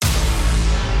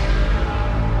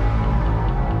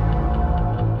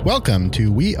Welcome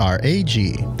to We Are AG,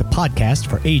 the podcast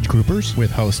for age groupers with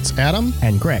hosts Adam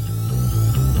and Greg.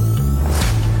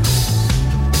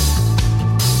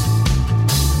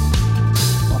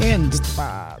 And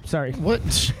sorry,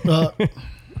 what?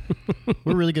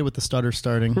 We're really good with the stutter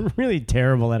starting. We're really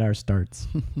terrible at our starts.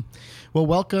 Well,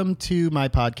 welcome to my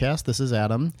podcast. This is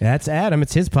Adam. That's Adam.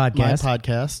 It's his podcast. My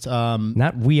podcast.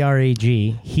 Not We Are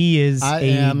AG. He is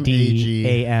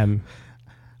ADAM.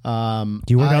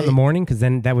 Do you work out in the morning? Because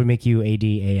then that would make you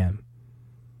ADAM.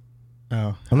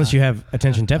 Oh, unless you have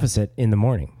attention deficit in the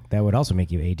morning, that would also make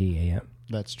you ADAM.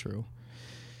 That's true.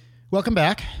 Welcome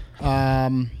back.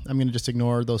 I'm going to just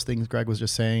ignore those things Greg was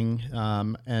just saying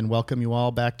and welcome you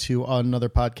all back to another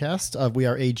podcast of We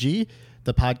Are AG,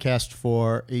 the podcast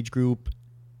for age group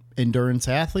endurance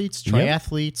athletes,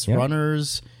 triathletes,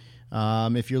 runners.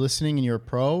 If you're listening and you're a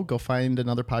pro, go find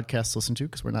another podcast to listen to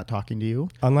because we're not talking to you.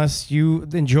 Unless you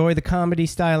enjoy the comedy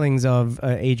stylings of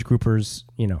age groupers,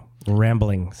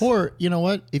 ramblings. Or, you know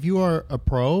what? If you are a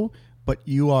pro, but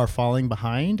you are falling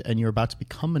behind and you're about to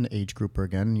become an age grouper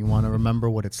again and you want to remember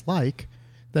what it's like,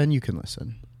 then you can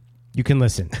listen. You can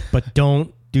listen, but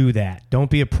don't do that. Don't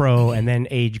be a pro and then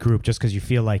age group just because you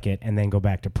feel like it and then go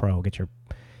back to pro.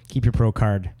 Keep your pro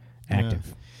card active.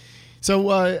 Yeah.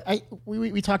 So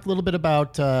we talked a little bit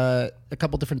about a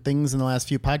couple different things in the last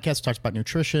few podcasts. We talked about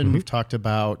nutrition. Mm-hmm. We've talked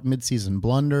about mid-season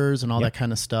blunders and all that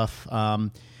kind of stuff.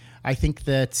 I think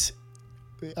that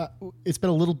it's been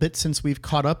a little bit since we've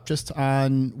caught up just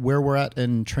on where we're at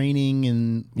in training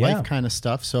and life kind of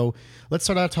stuff. So let's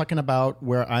start out talking about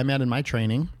where I'm at in my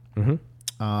training.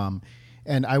 Mm-hmm.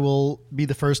 And I will be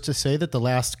the first to say that the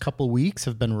last couple weeks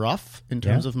have been rough in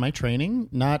terms of my training.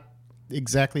 Not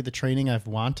exactly the training I've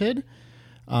wanted.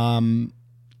 And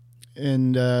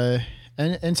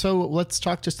so let's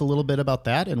talk just a little bit about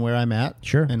that and where I'm at.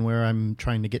 Sure. And where I'm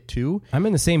trying to get to. I'm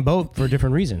in the same boat for a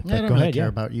different reason. I don't go really ahead, care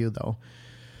about you, though.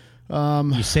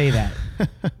 You say that.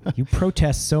 You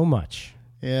protest so much.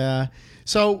 Yeah.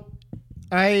 So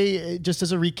I, just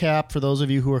as a recap, for those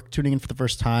of you who are tuning in for the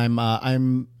first time,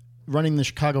 I'm running the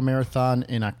Chicago Marathon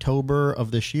in October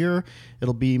of this year.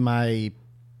 It'll be my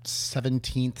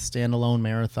 17th standalone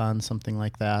marathon, something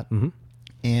like that. Mm-hmm.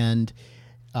 And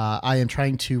I am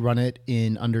trying to run it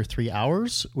in under 3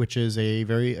 hours, which is a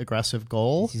very aggressive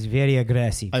goal. This is very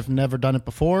aggressive. I've never done it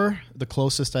before. The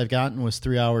closest I've gotten was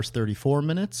 3 hours, 34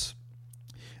 minutes.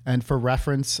 And for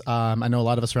reference, I know a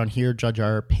lot of us around here judge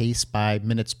our pace by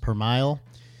minutes per mile.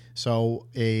 So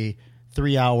a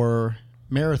 3 hour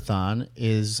marathon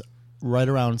is right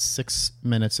around 6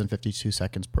 minutes and 52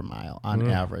 seconds per mile on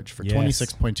average for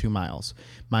 26.2 miles.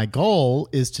 My goal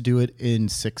is to do it in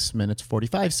 6 minutes,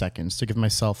 45 seconds to give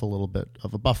myself a little bit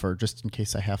of a buffer just in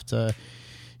case I have to,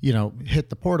 hit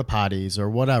the porta potties or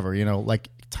whatever, like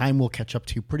time will catch up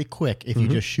to you pretty quick if you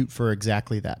just shoot for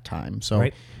exactly that time. So,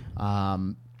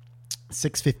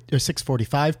 6:50 or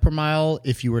 6:45 per mile,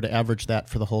 if you were to average that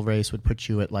for the whole race, would put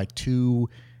you at like 2:54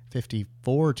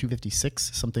 or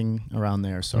 2:56, something around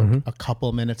there. So a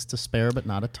couple minutes to spare, but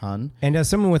not a ton. And as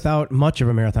someone without much of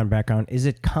a marathon background, is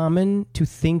it common to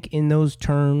think in those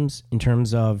terms, in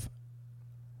terms of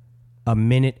a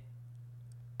minute,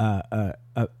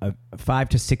 5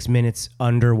 to 6 minutes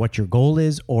under what your goal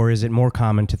is, or is it more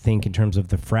common to think in terms of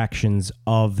the fractions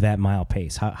of that mile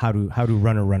pace? How do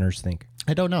runners think?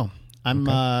 I don't know. I'm,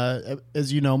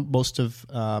 as you know, most of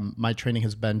my training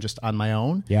has been just on my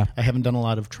own. Yeah. I haven't done a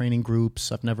lot of training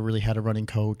groups. I've never really had a running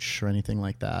coach or anything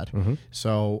like that. Mm-hmm.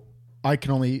 So I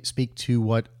can only speak to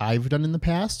what I've done in the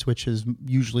past, which has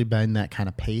usually been that kind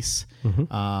of pace,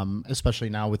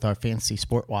 especially now with our fancy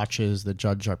sport watches that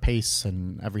judge our pace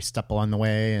and every step along the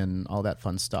way and all that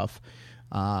fun stuff.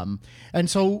 And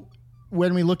so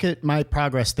when we look at my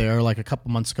progress there, like a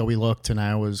couple months ago, we looked and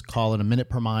I was calling a minute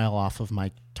per mile off of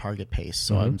my target pace.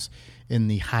 So I was in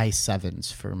the high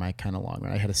 7s for my kind of long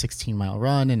run. I had a 16-mile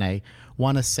run, and I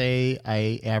want to say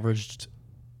I averaged,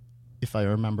 if I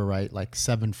remember right, like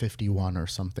 7:51 or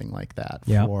something like that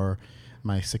for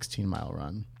my 16-mile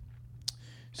run.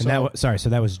 And so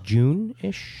that was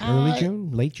June-ish, early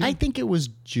June, late June? I think it was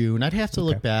June. I'd have to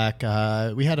look back.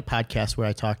 We had a podcast where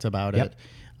I talked about it.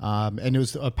 And it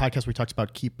was a podcast where we talked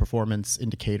about key performance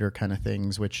indicator kind of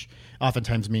things, which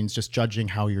oftentimes means just judging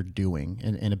how you're doing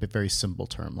in a very simple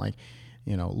term. Like,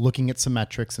 looking at some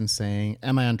metrics and saying,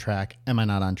 am I on track? Am I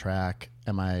not on track?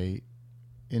 Am I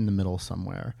in the middle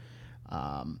somewhere?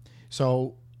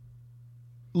 So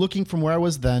looking from where I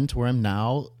was then to where I'm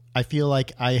now, I feel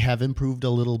like I have improved a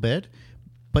little bit,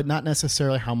 but not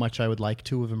necessarily how much I would like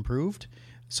to have improved.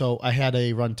 So I had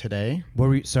a run today. What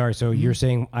were you, sorry, so you're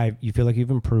saying you feel like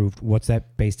you've improved. What's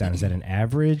that based on? Is that an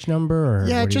average number? Or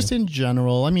Yeah, just in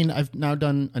general. I mean, I've now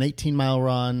done an 18-mile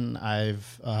run.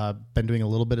 I've been doing a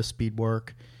little bit of speed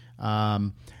work.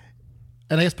 And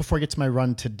I guess before I get to my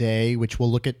run today, which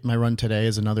we'll look at my run today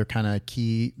as another kind of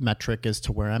key metric as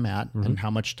to where I'm at and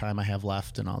how much time I have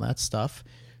left and all that stuff.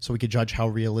 So we could judge how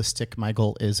realistic my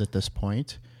goal is at this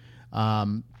point.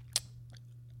 I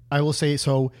will say,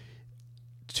 so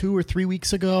 2 or 3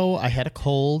 weeks ago, I had a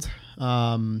cold.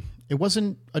 It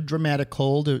wasn't a dramatic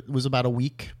cold. It was about a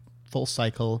week, full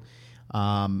cycle.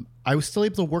 I was still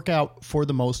able to work out for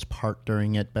the most part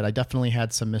during it, but I definitely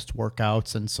had some missed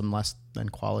workouts and some less than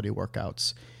quality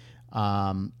workouts.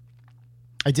 I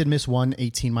did miss one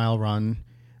 18-mile run,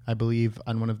 I believe,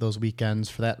 on one of those weekends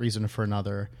for that reason or for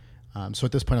another. So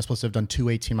at this point, I'm supposed to have done 2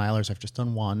 18-milers. I've just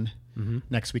done one.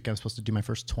 Next week, I'm supposed to do my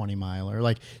first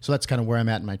 20-miler. So that's kind of where I'm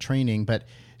at in my training. But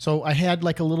so I had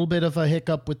like a little bit of a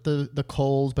hiccup with the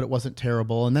cold, but it wasn't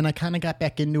terrible. And then I kind of got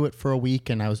back into it for a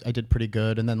week, and I did pretty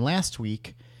good. And then last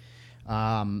week,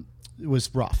 it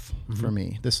was rough for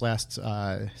me. This last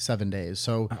 7 days.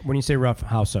 So when you say rough,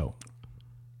 how so?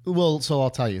 Well, so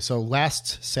I'll tell you. So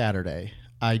last Saturday,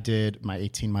 I did my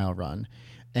 18-mile run.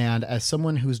 And as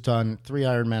someone who's done 3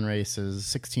 Ironman races,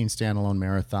 16 standalone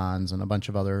marathons, and a bunch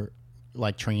of other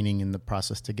training in the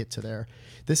process to get to there,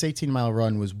 this 18-mile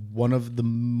run was one of the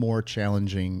more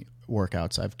challenging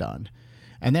workouts I've done.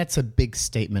 And that's a big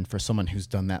statement for someone who's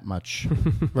done that much,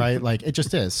 right? It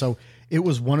just is. So it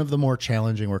was one of the more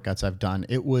challenging workouts I've done.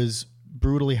 It was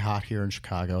brutally hot here in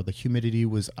Chicago. The humidity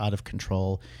was out of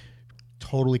control.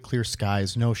 Totally clear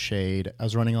skies, no shade. I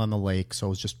was running on the lake, so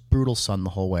it was just brutal sun the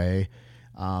whole way.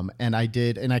 And I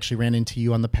actually ran into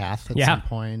you on the path at some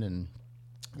point. And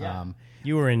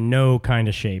you were in no kind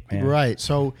of shape, man. Right.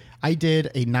 So I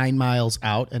did a 9 miles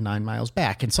out and 9 miles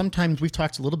back. And sometimes we've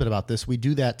talked a little bit about this. We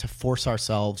do that to force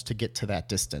ourselves to get to that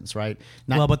distance, right?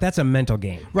 But that's a mental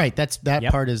game. Right. That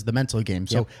part is the mental game.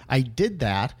 So I did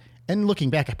that. And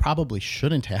looking back, I probably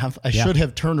shouldn't have. I should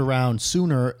have turned around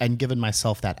sooner and given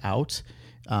myself that out.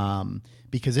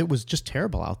 Because it was just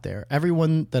terrible out there.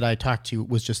 Everyone that I talked to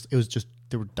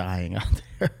they were dying out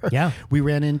there. Yeah. We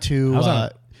ran into,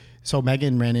 so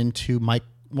Megan ran into Mike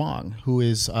Wong, who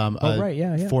is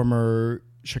former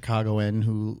Chicagoan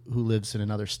who lives in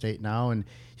another state now. And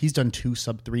he's done 2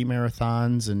 sub-3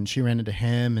 marathons, and she ran into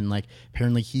him. And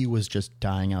apparently he was just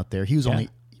dying out there. He was only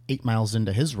 8 miles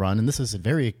into his run. And this is a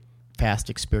very fast,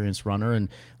 experienced runner. And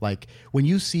when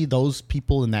you see those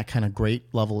people in that kind of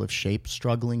great level of shape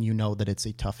struggling, you know that it's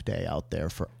a tough day out there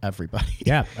for everybody.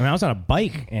 Yeah. I mean, I was on a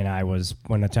bike, and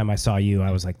when the time I saw you, I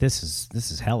was like, this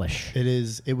is hellish.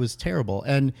 It was terrible.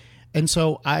 And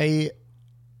so the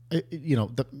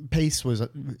pace was,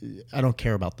 I don't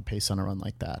care about the pace on a run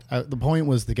like that. The point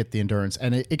was to get the endurance.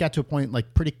 And it got to a point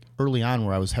pretty early on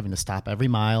where I was having to stop every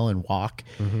mile and walk,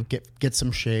 get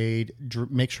some shade,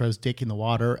 make sure I was taking the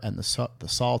water and the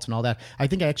salt and all that. I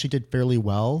think I actually did fairly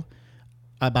well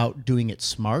about doing it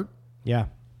smart. Yeah.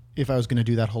 If I was going to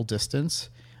do that whole distance.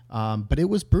 But it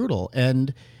was brutal.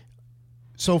 And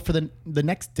so for the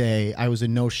next day, I was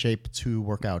in no shape to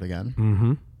work out again.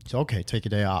 Mm-hmm. So, okay, take a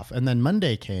day off. And then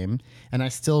Monday came, and I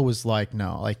still was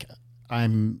no,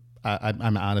 I'm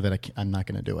out of it. I'm not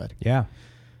going to do it. Yeah.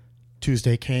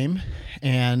 Tuesday came,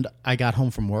 and I got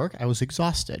home from work. I was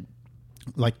exhausted,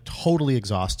 totally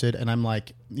exhausted. And I'm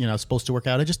supposed to work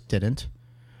out. I just didn't.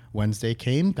 Wednesday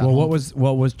came. What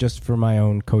was just for my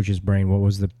own coach's brain? What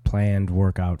was the planned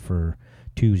workout for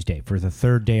Tuesday, for the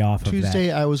third day off of that?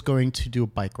 Tuesday, I was going to do a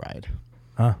bike ride.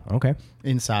 Okay.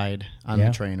 Inside on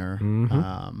the trainer.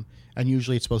 Mm-hmm. And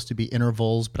usually it's supposed to be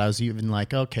intervals, but I was even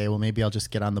okay, well, maybe I'll just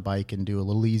get on the bike and do a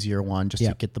little easier one just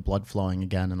to get the blood flowing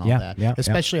again and all that. Yeah,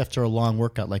 especially after a long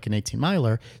workout like an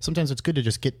 18-miler. Sometimes it's good to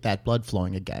just get that blood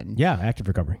flowing again. Yeah, active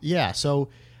recovery. Yeah, so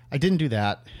I didn't do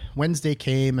that. Wednesday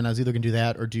came, and I was either going to do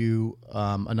that or do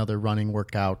another running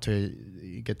workout to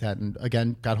get that. And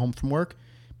again, got home from work,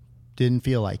 didn't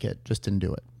feel like it, just didn't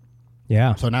do it.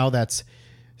 Yeah. So now that's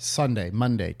Sunday,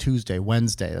 Monday, Tuesday,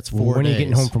 Wednesday. That's 4 days. When are you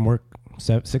getting home from work?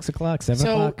 6 o'clock, 7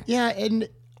 o'clock? Yeah, and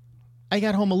I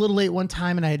got home a little late one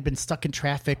time, and I had been stuck in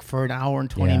traffic for an hour and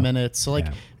 20 minutes. So,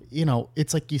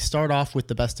 it's you start off with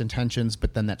the best intentions,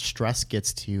 but then that stress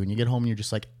gets to you, and you get home, and you're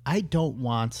just I don't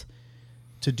want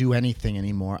to do anything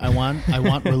anymore. I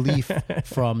want relief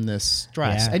from this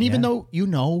stress. And even though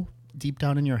deep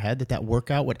down in your head that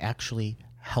workout would actually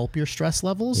help your stress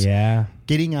levels,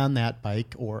 getting on that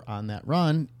bike or on that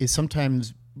run is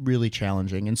sometimes really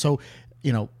challenging. And so,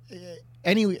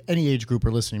 any age group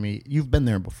or listening to me, you've been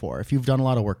there before. If you've done a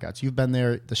lot of workouts, you've been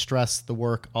there, the stress, the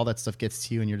work, all that stuff gets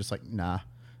to you and you're just like, nah,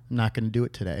 I'm not going to do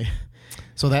it today.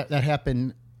 So that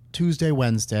happened Tuesday,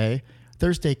 Wednesday.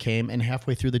 Thursday came, and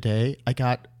halfway through the day, I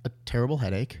got a terrible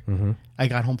headache. Mm-hmm. I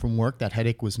got home from work. That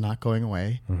headache was not going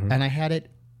away. Mm-hmm. And I had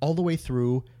it all the way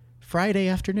through Friday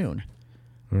afternoon.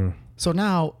 Mm. So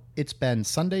now it's been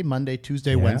Sunday, Monday,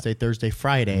 Tuesday, Wednesday, Thursday,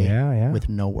 Friday with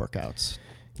no workouts.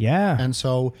 Yeah. And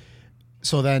so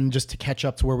then just to catch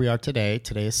up to where we are today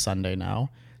is Sunday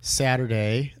now.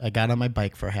 Saturday, I got on my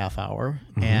bike for a half hour,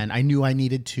 and I knew I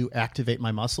needed to activate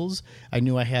my muscles. I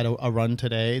knew I had a run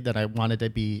today that I wanted to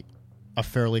be a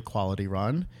fairly quality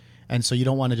run. And so you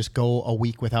don't want to just go a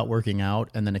week without working out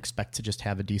and then expect to just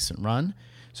have a decent run.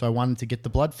 So I wanted to get the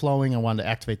blood flowing. I wanted to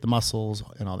activate the muscles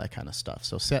and all that kind of stuff.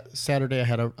 So Saturday I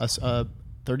had a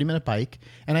 30-minute bike,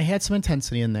 and I had some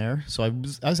intensity in there. So I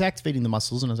was activating the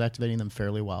muscles, and I was activating them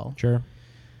fairly well. Sure.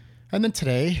 And then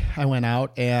today I went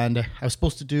out, and I was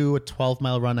supposed to do a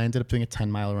 12-mile run. I ended up doing a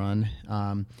 10-mile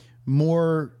run.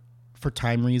 More for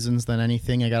time reasons than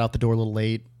anything. I got out the door a little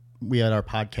late. We had our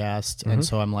podcast, and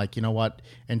so I'm like, you know what?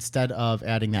 Instead of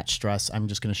adding that stress, I'm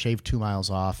just going to shave 2 miles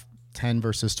off. 10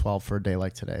 versus 12 for a day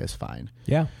like today is fine.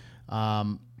 Yeah.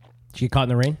 Did you get caught in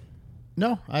the rain?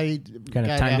 No, I got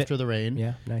after the rain.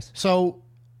 Yeah, nice. So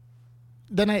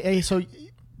then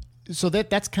so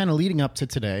that's kind of leading up to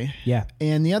today. Yeah.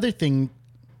 And the other thing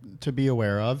to be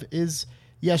aware of is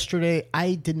yesterday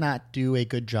I did not do a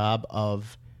good job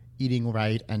of eating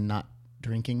right and not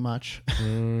drinking much.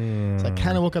 So I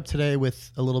kind of woke up today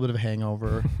with a little bit of a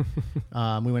hangover.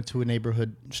 We went to a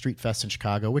neighborhood street fest in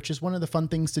Chicago, which is one of the fun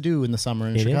things to do in the summer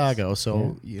in Chicago.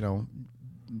 So,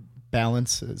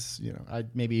 balance is, I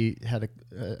maybe had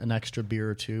an extra beer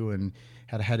or two and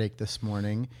had a headache this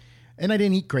morning. And I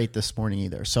didn't eat great this morning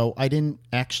either. So I didn't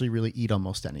actually really eat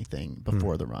almost anything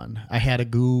before the run. I had a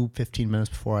goo 15 minutes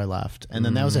before I left, and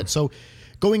then that was it. So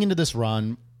going into this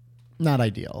run, not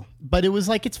ideal, but it was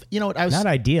like, I was not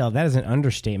ideal. That is an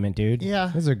understatement, dude.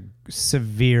 Yeah. That's a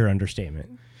severe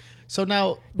understatement. So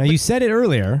now you said it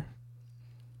earlier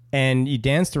and you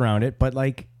danced around it, but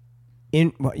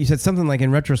you said something like,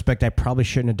 in retrospect, I probably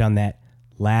shouldn't have done that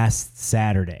last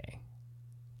Saturday.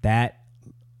 That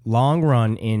long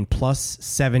run in plus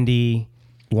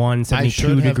 71,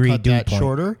 72 degree dew point.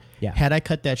 Shorter. Yeah. Had I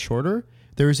cut that shorter,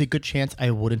 there is a good chance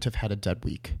I wouldn't have had a dead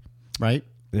week, right?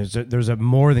 There's a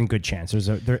more than good chance. And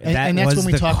that's when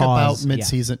we talk about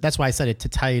mid-season. Yeah. That's why I said it, to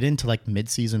tie it into like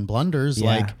mid-season blunders.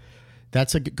 Yeah. Like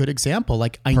that's a good example.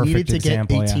 Like I needed to get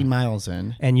 18 miles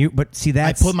in, but see that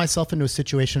I put myself into a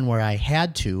situation where I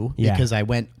had to because I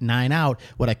went 9 out.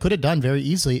 What I could have done very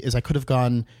easily is I could have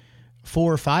gone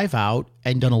 4 or 5 out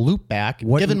and done a loop back,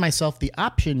 given myself the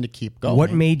option to keep going.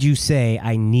 What made you say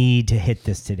I need to hit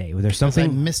this today? Was there something? I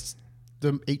missed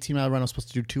the 18-mile run I was supposed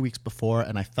to do 2 weeks before,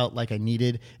 and I felt like I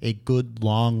needed a good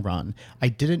long run. I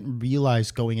didn't realize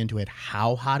going into it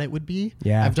how hot it would be.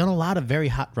 Yeah. I've done a lot of very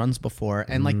hot runs before,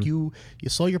 and like you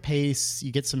slow your pace,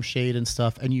 you get some shade and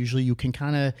stuff, and usually you can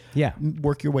kind of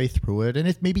work your way through it. And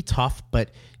it may be tough,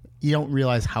 but you don't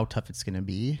realize how tough it's going to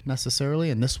be necessarily.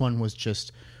 And this one was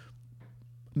just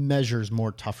measures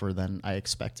more tougher than I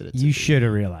expected it to be. You should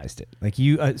have realized it. Like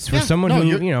someone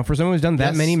who's done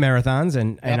that many marathons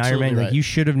and Ironman, like you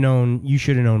should have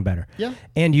known better. Yeah.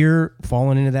 And you're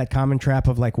falling into that common trap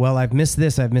of like, well, I've missed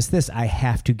this, I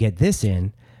have to get this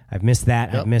in. I've missed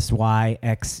that, I've missed Y,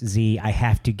 X, Z, I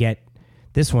have to get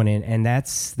this one in. And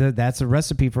that's a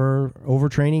recipe for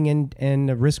overtraining and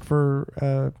a risk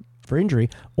for injury.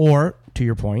 Or to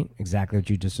your point, exactly what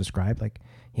you just described, like,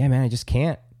 yeah, man, I just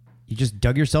can't. You just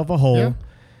dug yourself a hole,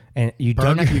 and you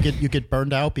get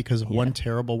burned out because of one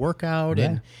terrible workout,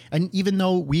 and even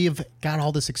though we've got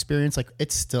all this experience, like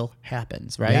it still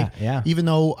happens, right? Yeah. Even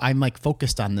though I'm like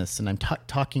focused on this and I'm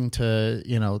talking to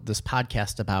this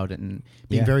podcast about it and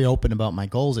being very open about my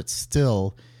goals, it's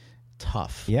still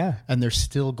tough. Yeah, and there's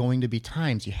still going to be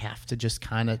times you have to just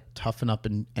kind of toughen up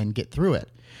and get through it.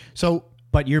 So,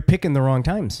 but you're picking the wrong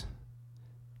times.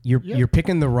 You're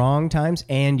picking the wrong times,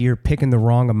 and you're picking the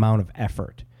wrong amount of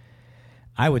effort.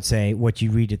 I would say what you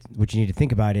need to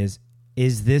think about is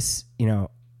this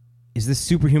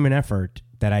superhuman effort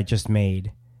that I just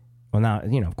made? Well, now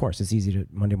of course it's easy to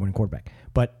Monday morning quarterback,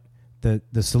 but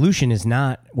the solution is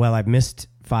not, well, I've missed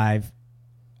 5,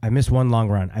 I missed 1 long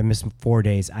run, I missed 4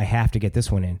 days, I have to get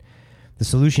this one in. The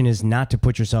solution is not to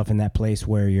put yourself in that place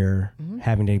where you're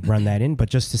having to run that in,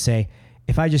 but just to say,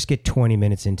 if I just get 20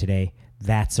 minutes in today,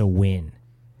 that's a win.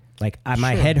 Like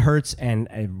my head hurts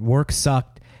and work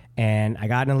sucked, and I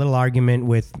got in a little argument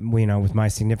with my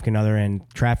significant other, and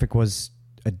traffic was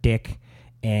a dick,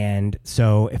 And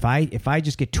so if I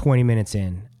just get 20 minutes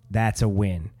in, that's a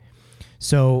win.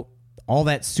 So all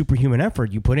that superhuman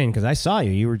effort you put in, because I saw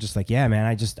you were just like, yeah,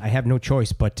 man, I have no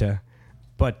choice but to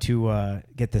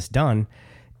get this done.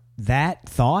 That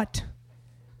thought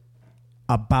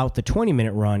about the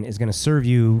 20-minute run is going to serve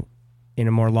you in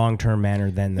a more long-term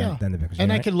manner than the big one.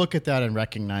 And I can look at that and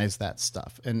recognize that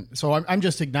stuff. And so I'm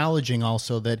just acknowledging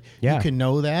also that you can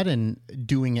know that, and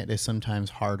doing it is sometimes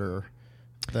harder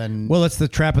than... Well, it's the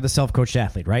trap of the self-coached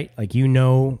athlete, right? Like, you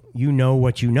know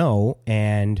what you know,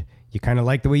 and you kind of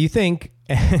like the way you think,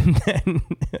 and then,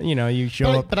 you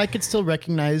show up. But I could still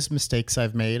recognize mistakes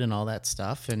I've made and all that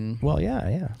stuff. And well,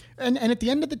 yeah. And at the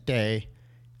end of the day,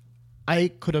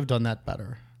 I could have done that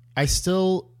better.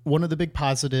 One of the big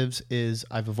positives is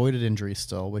I've avoided injury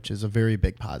still, which is a very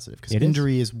big positive, because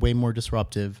injury is way more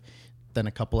disruptive than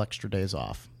a couple extra days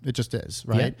off. It just is,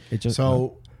 right? Yeah,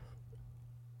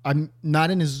 I'm not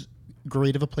in as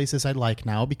great of a place as I'd like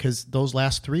now, because those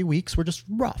last 3 weeks were just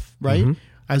rough, right? Mm-hmm.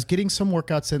 I was getting some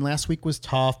workouts in. Last week was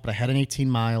tough, but I had an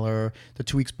 18-miler. The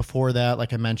 2 weeks before that,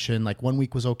 like I mentioned, like 1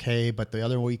 week was okay, but the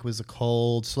other week was a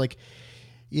cold. So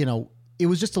it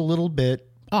was just a little bit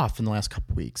off in the last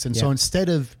couple of weeks. And so instead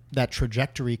of that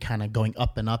trajectory kind of going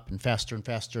up and faster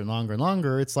and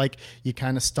longer, it's like you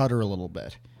kind of stutter a little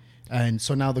bit. And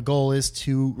so now the goal is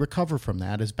to recover from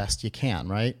that as best you can,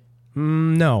 right?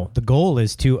 No, the goal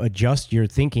is to adjust your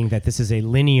thinking that this is a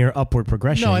linear upward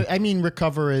progression. No, I mean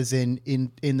recover as in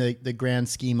the grand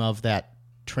scheme of that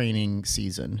training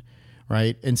season,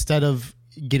 right? Instead of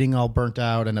getting all burnt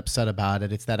out and upset about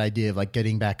it, it's that idea of like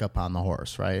getting back up on the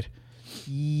horse, right?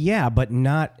 Yeah, but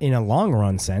not in a long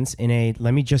run sense.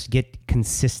 Let me just get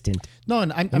consistent. No,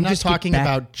 and I'm not talking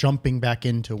about jumping back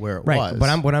into where it was.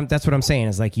 Right, but that's what I'm saying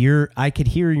is like I could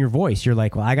hear in your voice. You're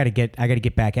like, well, I got to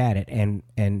get back at it, and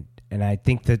I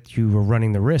think that you were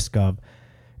running the risk of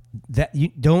that. You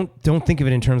don't think of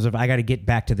it in terms of I got to get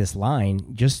back to this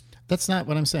line. That's not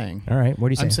what I'm saying. All right, what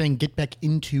are you saying? I'm saying get back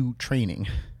into training.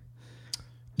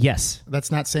 Yes.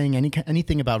 That's not saying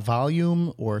anything about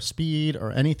volume or speed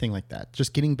or anything like that.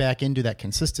 Just getting back into that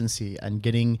consistency and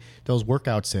getting those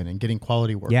workouts in and getting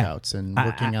quality workouts and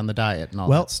working on the diet and all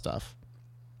that stuff.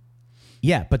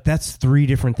 Yeah, but that's 3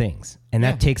 different things. And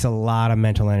that takes a lot of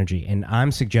mental energy. And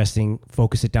I'm suggesting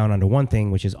focus it down onto one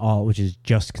thing, which is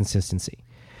just consistency.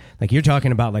 Like you're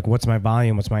talking about like, what's my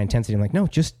volume? What's my intensity? I'm like, no,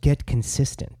 just get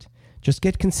consistent. Just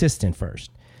get consistent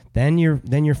first. Then you're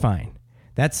fine.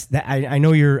 That's that. I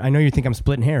know you think I'm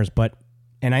splitting hairs,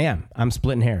 and I am. I'm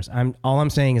splitting hairs. All I'm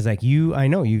saying is like I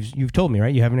know you've told me,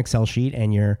 right? You have an Excel sheet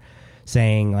and you're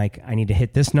saying like, I need to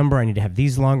hit this number. I need to have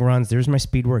these long runs. There's my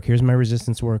speed work. Here's my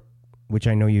resistance work, which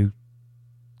I know you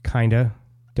kind of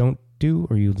don't do,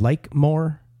 or you like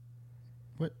more.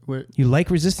 What? You like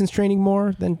resistance training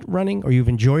more than running, or you've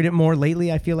enjoyed it more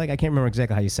lately? I feel like I can't remember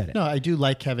exactly how you said it. No, I do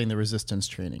like having the resistance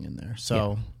training in there.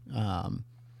 So,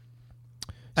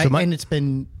 and it's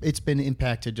been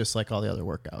impacted just like all the other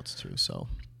workouts too. So,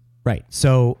 right.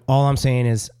 So all I'm saying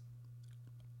is,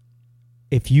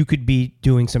 if you could be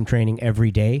doing some training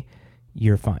every day,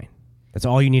 you're fine. That's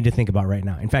all you need to think about right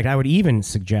now. In fact, I would even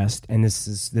suggest, and this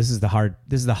is the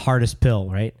hardest pill,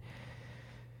 right?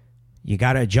 You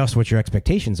got to adjust what your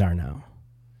expectations are now.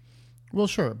 Well,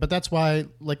 sure, but that's why,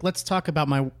 like, let's talk about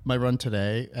my run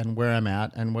today and where I'm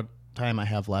at and what time I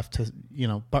have left.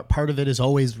 But part of it is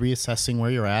always reassessing where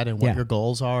you're at and what your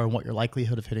goals are and what your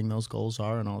likelihood of hitting those goals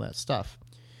are and all that stuff.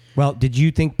 Well, did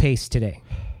you think pace today?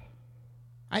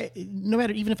 No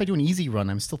matter, even if I do an easy run,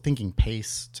 I'm still thinking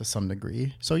pace to some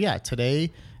degree. So yeah,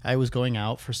 today I was going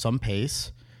out for some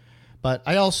pace, but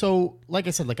I also, like I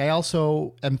said, I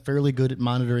also am fairly good at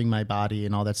monitoring my body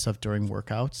and all that stuff during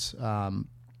workouts.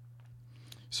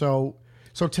 So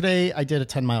today I did a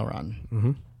 10-mile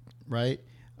run, right?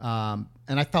 And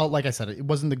I felt, like I said, it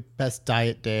wasn't the best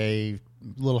diet day,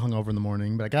 a little hungover in the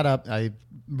morning, but I got up, I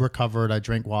recovered, I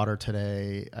drank water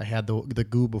today. I had the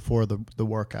goo before the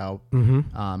workout.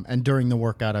 And during the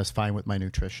workout, I was fine with my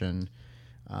nutrition.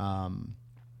 But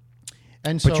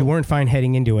you weren't fine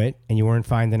heading into it, and you weren't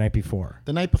fine the night before.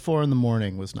 The night before in the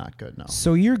morning was not good, no.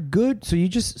 So you're good. So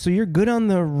you're good on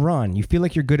the run. You feel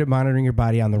like you're good at monitoring your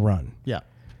body on the run. Yeah.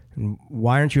 And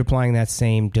why aren't you applying that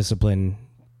same discipline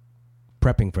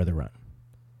prepping for the run?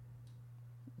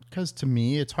 Because to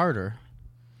me, it's harder.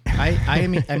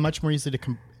 I'm much more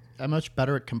I'm much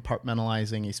better at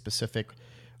compartmentalizing a specific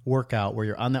workout where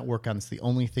you're on that workout. It's the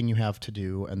only thing you have to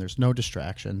do, and there's no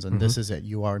distractions. And this is it.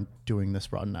 You are doing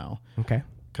this run now. Okay.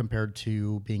 compared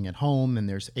to being at home and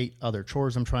there's 8 other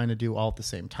chores I'm trying to do all at the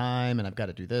same time. And I've got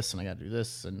to do this and I got to do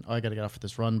this. And I got to get off of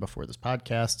this run before this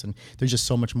podcast. And there's just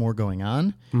so much more going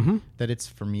on that it's,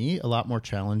 for me, a lot more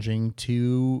challenging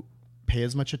to pay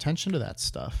as much attention to that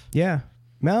stuff. Yeah.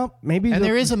 Well, maybe. And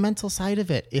there is a mental side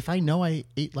of it. If I know I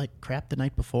ate like crap the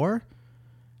night before,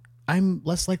 I'm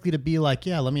less likely to be like,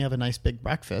 yeah, let me have a nice big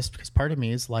breakfast, because part of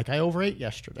me is like, I overate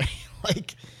yesterday.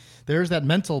 Like, there's that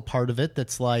mental part of it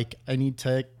that's like, I need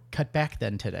to cut back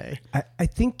then today. I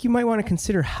think you might want to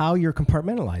consider how you're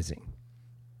compartmentalizing.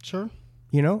 Sure.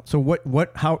 You know, so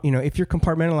how, you know, if you're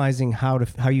compartmentalizing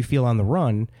how you feel on the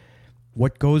run,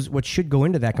 what should go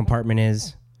into that compartment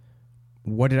is,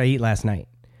 what did I eat last night?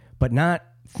 But not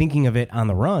thinking of it on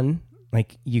the run.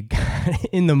 Like, you got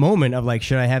in the moment of like,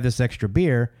 should I have this extra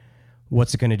beer?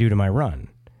 What's it going to do to my run?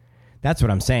 That's what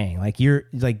I'm saying. Like,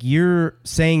 you're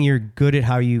saying you're good at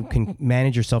how you can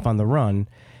manage yourself on the run.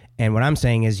 And what I'm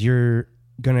saying is you're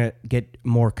going to get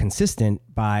more consistent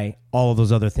by all of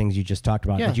those other things you just talked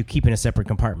about that you keep in a separate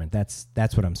compartment. That's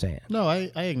what I'm saying. No, I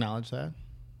acknowledge that.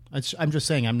 I'm just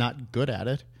saying I'm not good at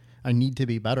it. I need to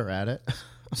be better at it.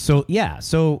 So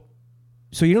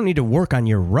you don't need to work on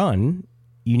your run.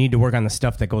 You need to work on the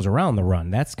stuff that goes around the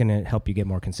run. That's going to help you get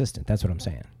more consistent. That's what I'm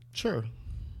saying. Sure.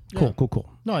 Yeah. Cool.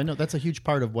 No, I know that's a huge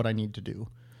part of what I need to do.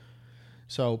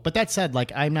 So, but that said,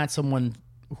 like, I'm not someone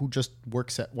who just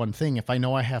works at one thing. If I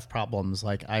know I have problems,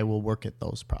 like, I will work at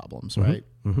those problems, right?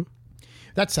 Mm-hmm.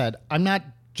 That said, I'm not,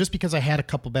 just because I had a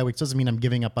couple bad weeks doesn't mean I'm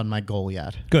giving up on my goal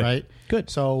yet. Good. Right? Good.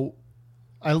 So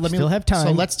Still have time.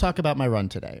 So let's talk about my run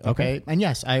today. Okay. And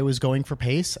yes, I was going for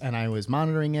pace and I was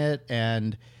monitoring it,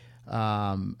 and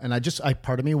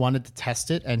part of me wanted to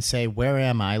test it and say, where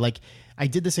am I? Like, I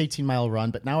did this 18-mile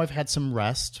run, but now I've had some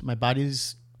rest. My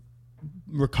body's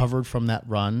recovered from that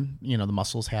run. You know, the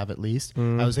muscles have, at least.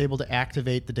 I was able to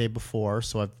activate the day before,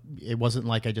 so it wasn't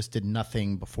like I just did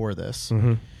nothing before this.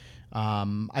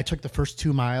 I took the first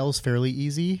 2 miles fairly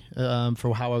easy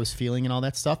for how I was feeling and all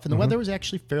that stuff. And the weather was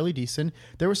actually fairly decent.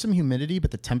 There was some humidity, but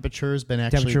the temperature has been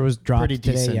actually pretty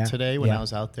decent today when I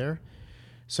was out there.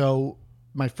 So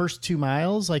my first 2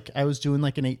 miles, like, I was doing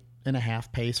like an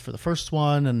 8.5 pace for the first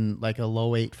one and like a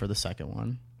low 8 for the second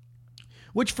one,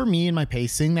 which for me in my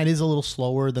pacing, that is a little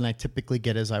slower than I typically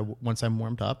get once I'm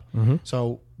warmed up.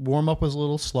 So warm up was a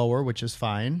little slower, which is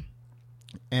fine.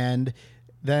 And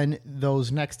then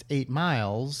those next 8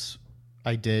 miles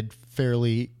I did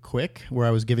fairly quick, where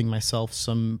I was giving myself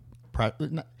some,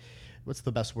 what's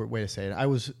the best way to say it? I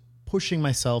was pushing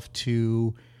myself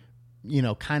to, you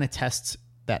know, kind of test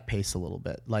that pace a little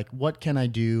bit. Like, what can I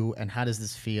do and how does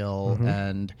this feel?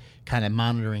 And kind of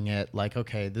monitoring it, like,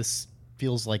 okay, this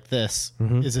feels like this.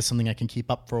 Is this something I can keep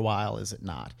up for a while? Is it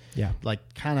not? Yeah.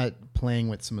 Like, kind of playing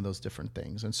with some of those different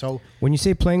things. And so when you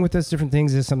say playing with those different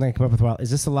things, is this something I come up with a while?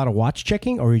 Is this a lot of watch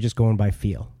checking, or are you just going by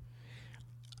feel?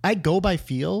 I go by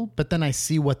feel, but then I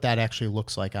see what that actually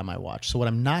looks like on my watch. So what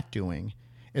I'm not doing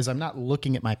is I'm not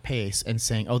looking at my pace and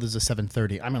saying, oh, this is a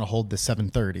 7:30. I'm going to hold this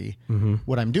 7:30.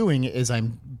 What I'm doing is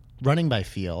I'm running by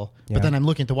feel, but then I'm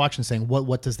looking at the watch and saying,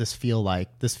 what does this feel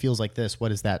like? This feels like this. What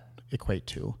does that equate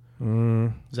to?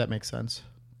 Does that make sense?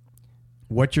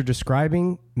 What you're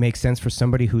describing makes sense for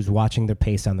somebody who's watching their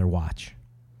pace on their watch.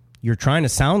 You're trying to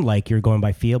sound like you're going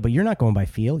by feel, but you're not going by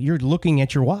feel. You're looking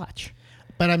at your watch.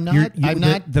 But I'm not. I'm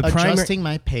not adjusting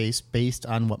my pace based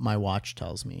on what my watch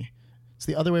tells me. It's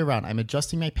the other way around. I'm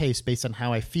adjusting my pace based on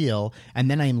how I feel,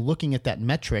 and then I'm looking at that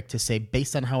metric to say,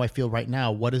 based on how I feel right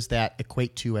now, what does that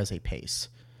equate to as a pace?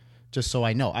 Just so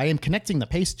I know. I am connecting the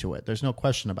pace to it. There's no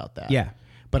question about that. Yeah.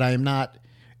 But I am not...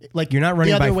 Like, you're not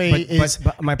running the other by, way is,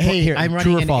 but my point hey, here, I'm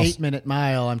running an 8-minute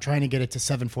mile. I'm trying to get it to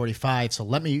 7:45. So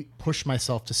let me push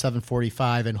myself to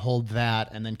 7:45 and hold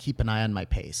that, and then keep an eye on my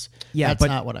pace. Yeah, that's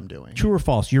not what I'm doing. True or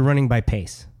false? You're running by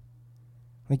pace.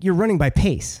 Like, you're running by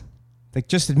pace. Like,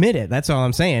 just admit it. That's all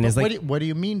I'm saying. Is like, what do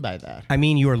you mean by that? I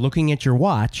mean, you are looking at your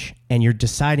watch and you're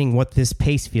deciding what this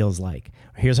pace feels like.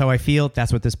 Here's how I feel.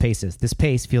 That's what this pace is. This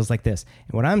pace feels like this.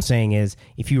 And what I'm saying is,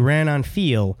 if you ran on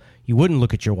feel, you wouldn't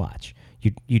look at your watch.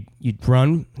 You'd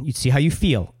run, you'd see how you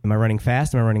feel. Am I running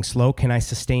fast? Am I running slow? Can I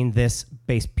sustain this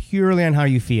based purely on how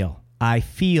you feel? I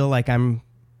feel like I'm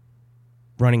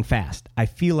running fast. I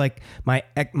feel like my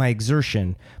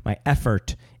exertion, my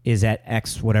effort is at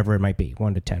X, whatever it might be,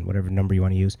 1 to 10, whatever number you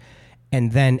want to use.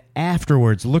 And then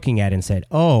afterwards looking at it and said,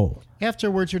 oh.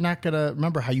 Afterwards, you're not going to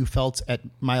remember how you felt at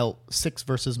mile 6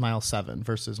 versus mile 7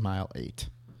 versus mile 8.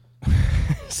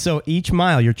 So each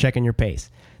mile you're checking your pace.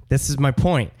 This is my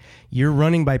point. You're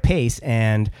running by pace,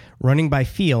 and running by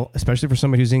feel, especially for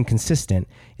somebody who's inconsistent,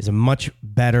 is a much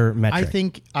better metric. I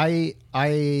think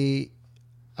I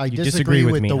I You disagree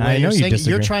with me. the I way know you're you saying it.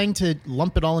 disagree. You're trying to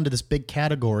lump it all into this big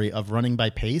category of running by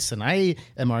pace, and I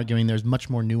am arguing there's much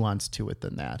more nuance to it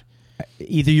than that.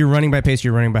 Either you're running by pace or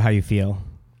you're running by how you feel.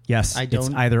 Yes, it's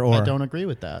either or. I don't agree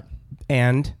with that.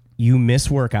 And you miss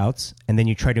workouts, and then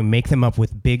you try to make them up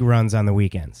with big runs on the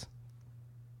weekends.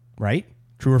 Right?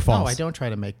 True or false? No, I don't try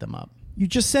to make them up. You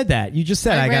just said that. You just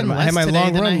said I had my today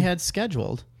long than run. I had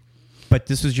scheduled. But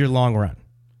this was your long run.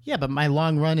 Yeah, but my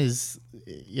long run is,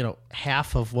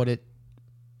 half of what it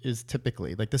is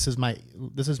typically. Like this is my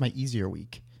easier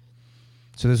week.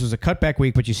 So this was a cutback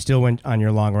week, but you still went on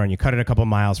your long run. You cut it a couple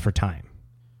miles for time.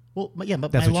 Well, yeah,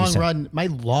 but That's my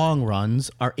long runs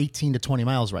are 18 to 20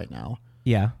 miles right now.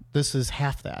 Yeah. This is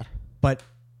half that. But,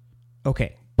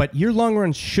 okay. But your long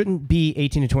runs shouldn't be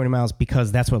 18 to 20 miles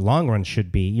because that's what long runs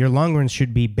should be. Your long runs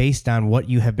should be based on what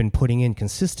you have been putting in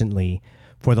consistently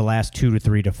for the last 2 to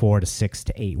 3 to 4 to 6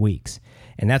 to 8 weeks.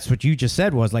 And that's what you just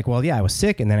said was like, well, yeah, I was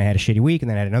sick and then I had a shitty week and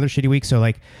then I had another shitty week. So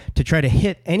like to try to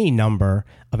hit any number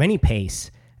of any pace,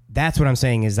 that's what I'm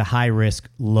saying is the high risk,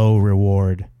 low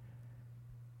reward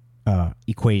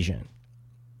equation.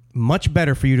 Much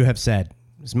better for you to have said,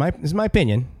 this is my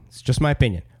opinion. It's just my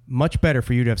opinion. Much better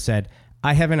for you to have said,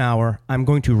 I have an hour. I'm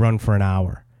going to run for an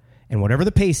hour. And whatever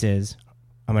the pace is,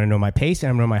 I'm going to know my pace and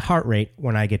I'm going to know my heart rate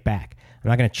when I get back. I'm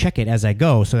not going to check it as I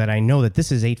go so that I know that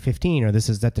this is 8:15 or this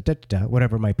is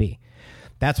whatever it might be.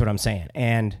 That's what I'm saying.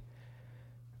 And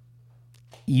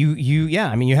you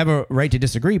have a right to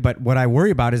disagree, but what I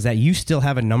worry about is that you still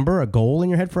have a number, a goal in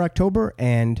your head for October.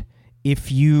 And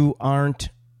if you aren't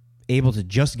able to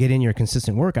just get in your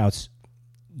consistent workouts,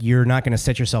 you're not going to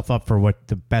set yourself up for what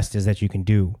the best is that you can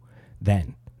do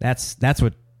then. That's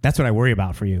what I worry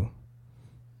about for you.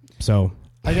 So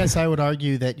I guess I would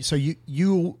argue that so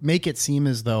you make it seem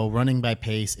as though running by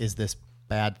pace is this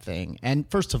bad thing. And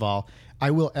first of all, I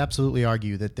will absolutely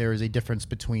argue that there is a difference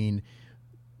between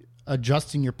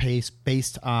adjusting your pace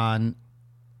based on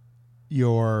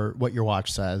what your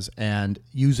watch says and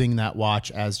using that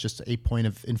watch as just a point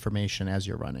of information as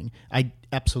you're running. I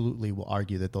absolutely will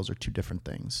argue that those are two different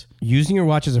things. Using your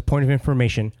watch as a point of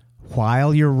information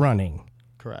while you're running.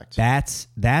 Correct. That's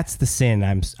the sin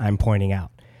I'm pointing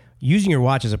out. Using your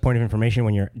watch as a point of information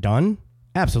when you're done,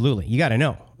 absolutely. You got to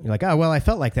know. You're like, oh, well, I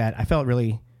felt like that.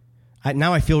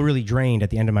 Now I feel really drained at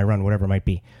the end of my run, whatever it might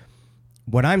be.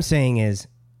 What I'm saying is,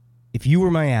 if you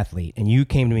were my athlete and you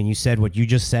came to me and you said what you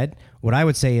just said, what I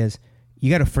would say is,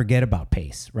 you got to forget about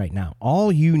pace right now.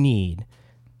 All you need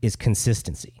is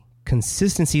consistency.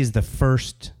 Consistency is the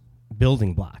first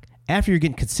building block. After you're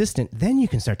getting consistent, then you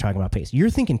can start talking about pace. You're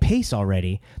thinking pace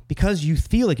already because you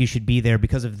feel like you should be there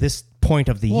because of this point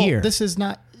of the year. It's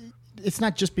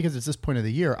not just because it's this point of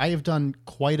the year. I have done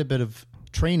quite a bit of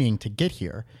training to get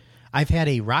here. I've had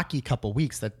a rocky couple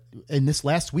weeks and this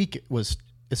last week was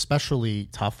especially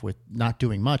tough with not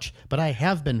doing much, but I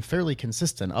have been fairly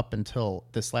consistent up until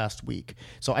this last week.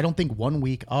 So I don't think 1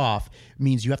 week off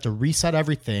means you have to reset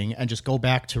everything and just go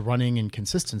back to running and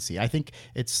consistency. I think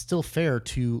it's still fair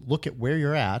to look at where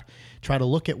you're at, try to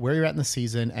look at where you're at in the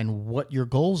season and what your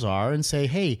goals are and say,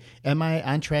 hey, am I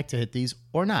on track to hit these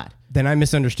or not? Then I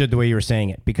misunderstood the way you were saying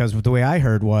it because the way I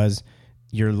heard was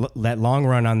that long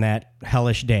run on that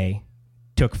hellish day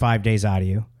took 5 days out of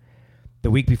you. The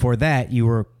week before that,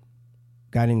 you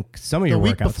got in some of your workouts. The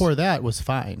week before that was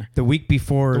fine. The week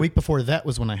before that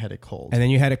was when I had a cold. And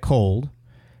then you had a cold.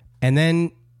 And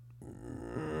then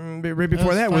right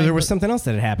before that, there was something else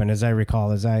that had happened, as I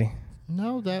recall.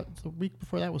 No, the week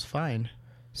before that was fine.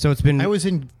 So it's been...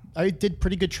 I did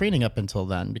pretty good training up until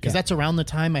then because that's around the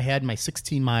time I had my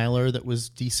 16-miler that was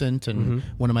decent and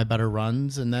one of my better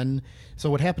runs. And then,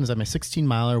 so what happened is I had my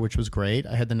 16-miler, which was great.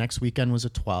 I had the next weekend was a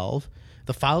 12.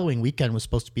 The following weekend was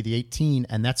supposed to be the 18,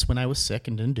 and that's when I was sick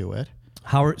and didn't do it.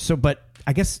 But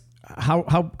I guess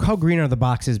how green are the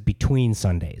boxes between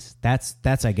Sundays? That's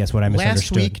I guess what I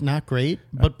misunderstood. Last week not great,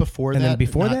 but before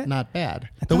that, not bad.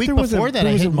 The week before that,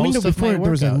 I hit most of my workouts.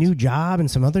 There was a new job and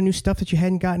some other new stuff that you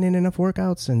hadn't gotten in enough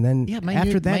workouts, and then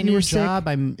after that you were sick. Job,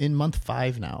 I'm in month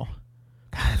 5 now.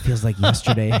 God, it feels like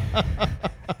yesterday.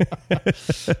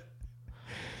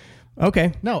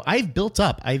 Okay. No, I've built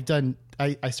up. I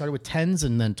started with 10s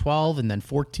and then 12 and then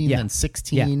 14, then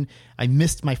 16. Yeah. I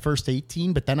missed my first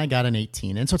 18, but then I got an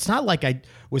 18. And so it's not like I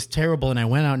was terrible and I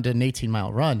went out and did an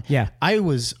 18-mile run. Yeah. I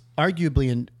was arguably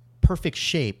in perfect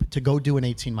shape to go do an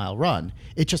 18-mile run.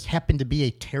 It just happened to be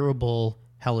a terrible,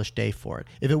 hellish day for it.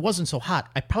 If it wasn't so hot,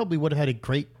 I probably would have had a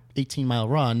great 18-mile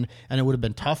run and it would have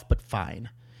been tough, but fine.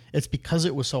 It's because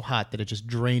it was so hot that it just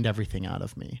drained everything out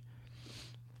of me.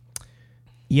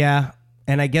 Yeah.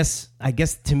 And I guess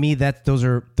to me those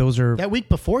are That week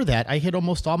before that, I hit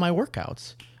almost all my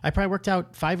workouts. I probably worked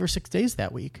out 5 or 6 days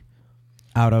that week.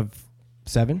 out of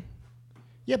 7.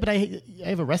 Yeah, but I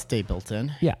have a rest day built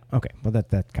in. Yeah. Okay. Well,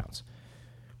 that counts.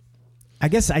 I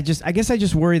guess I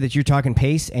just worry that you're talking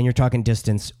pace and you're talking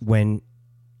distance when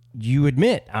you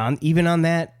admit even on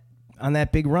that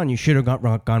big run you should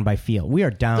have gone by feel. We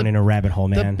are down in a rabbit hole,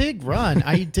 man. The big run,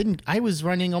 I was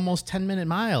running almost 10-minute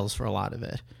miles for a lot of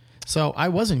it. So I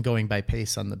wasn't going by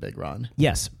pace on the big run.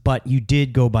 Yes, but you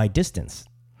did go by distance.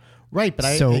 Right, but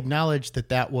I acknowledge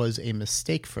that was a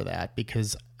mistake for that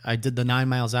because I did the 9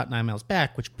 miles out, 9 miles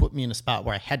back, which put me in a spot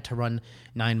where I had to run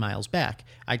 9 miles back.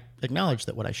 I acknowledge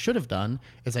that what I should have done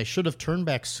is I should have turned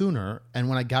back sooner. And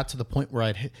when I got to the point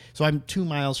where so I'm 2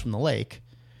 miles from the lake.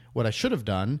 What I should have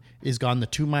done is gone the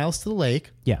 2 miles to the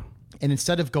lake. Yeah. And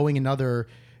instead of going another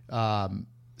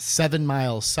 7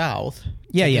 miles south,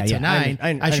 to 9,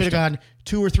 I should have gone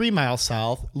 2 or 3 miles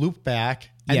south, looped back,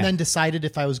 and then decided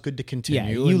if I was good to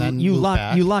continue. Yeah, and then you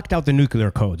locked out the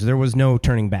nuclear codes. There was no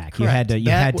turning back. Correct.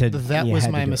 That was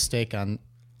my mistake mistake on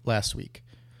last week,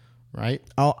 right?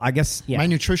 Oh, I guess my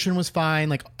nutrition was fine.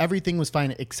 Like everything was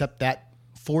fine, except that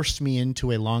forced me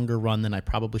into a longer run than I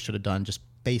probably should have done, just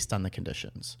based on the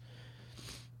conditions.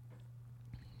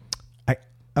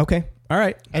 Okay. All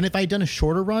right. And if I had done a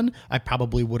shorter run, I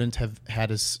probably wouldn't have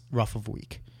had as rough of a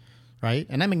week, right?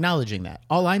 And I'm acknowledging that.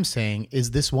 All I'm saying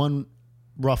is this one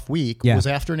rough week was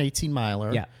after an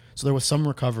 18-miler. Yeah. So there was some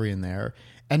recovery in there.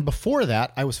 And before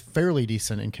that, I was fairly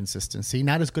decent in consistency.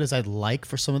 Not as good as I'd like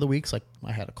for some of the weeks. Like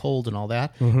I had a cold and all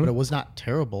that. But it was not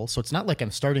terrible. So it's not like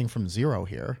I'm starting from zero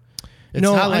here. It's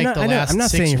not like the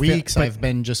last 6 weeks I've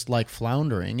been just like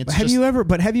floundering. It's have you ever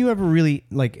really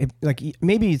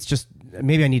maybe it's just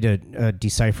maybe I need to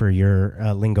decipher your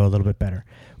lingo a little bit better.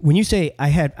 When you say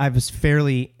I was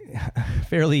fairly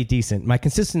decent, my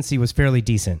consistency was fairly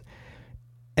decent.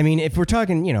 I mean, if we're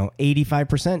talking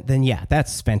 85%, then yeah,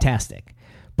 that's fantastic.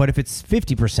 But if it's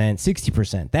 50%,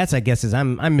 60%, that's I guess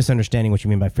I'm misunderstanding what you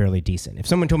mean by fairly decent. If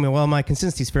someone told me, well, my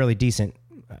consistency is fairly decent,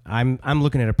 I'm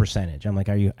looking at a percentage. I'm like,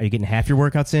 are you getting half your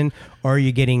workouts in, or are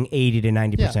you getting 80 to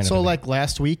 90%? Yeah. So like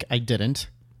last week, I didn't.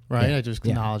 Right. Yeah. I just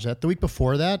acknowledge that. The week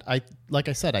before that, I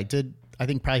did. I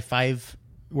think probably 5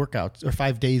 workouts or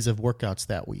 5 days of workouts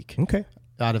that week. Okay.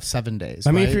 Out of 7 days.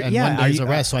 I mean, right? And 1 day's a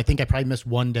rest. So I think I probably missed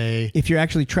 1 day. If you're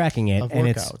actually tracking it, and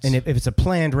if it's a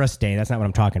planned rest day, that's not what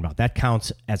I'm talking about. That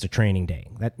counts as a training day.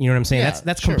 That you know what I'm saying? Yeah,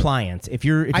 that's sure. compliance.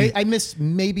 I missed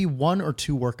maybe 1 or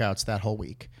 2 workouts that whole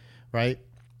week, right?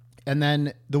 And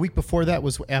then the week before that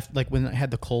was after, like when I had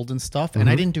the cold and stuff, and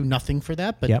I didn't do nothing for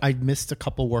that, but I missed a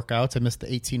couple workouts. I missed the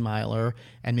 18-miler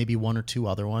and maybe 1 or 2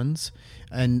 other ones.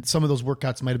 And some of those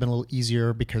workouts might have been a little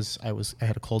easier because I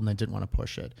had a cold and I didn't want to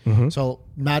push it. So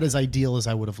not as ideal as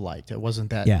I would have liked. It wasn't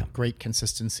that great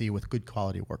consistency with good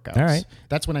quality workouts. All right.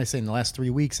 That's when I say in the last 3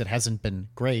 weeks, it hasn't been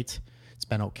great. It's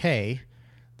been okay.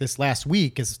 This last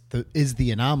week is the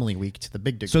anomaly week to the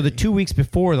big degree. So the 2 weeks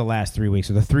before the last 3 weeks,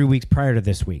 or the 3 weeks prior to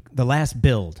this week, the last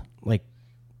build, like,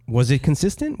 was it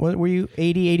consistent? Were you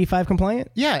 80, 85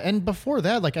 compliant? Yeah, and before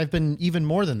that, like I've been even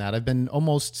more than that. I've been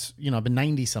almost, I've been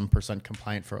 90-some%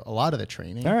 compliant for a lot of the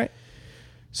training. All right.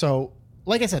 So,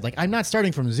 like I said, like I'm not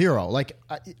starting from zero. Like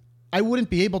I wouldn't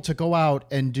be able to go out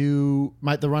and do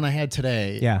the run I had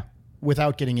today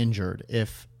without getting injured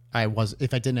if I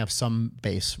didn't have some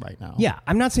base right now. Yeah,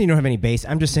 I'm not saying you don't have any base.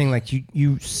 I'm just saying like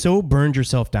you so burned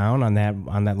yourself down on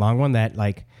that long one that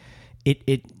like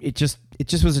it just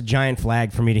was a giant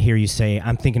flag for me to hear you say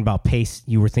I'm thinking about pace.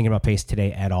 You were thinking about pace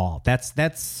today at all.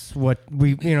 That's what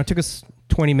we it took us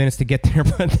 20 minutes to get there,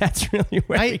 but that's really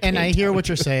where I hear what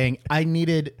you're saying. I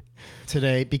needed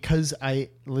today because the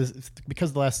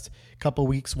last couple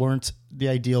weeks weren't the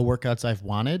ideal workouts I've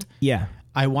wanted. Yeah,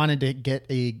 I wanted to get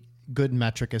a good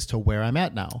metric as to where I'm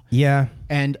at now. Yeah.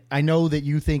 And I know that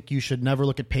you think you should never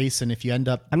look at pace, and if you end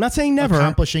up I'm not saying never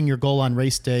accomplishing your goal on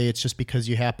race day, it's just because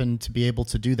you happen to be able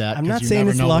to do that. I'm not saying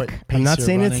it's luck. I'm not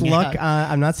saying it's luck.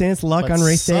 I'm not saying it's luck on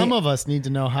race day. Some of us need to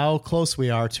know how close we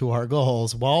are to our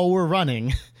goals while we're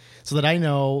running so that I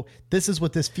know this is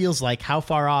what this feels like. How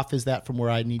far off is that from where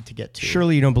I need to get to?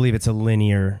 Surely you don't believe it's a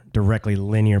directly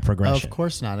linear progression. Of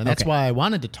course not. And that's why I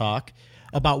wanted to talk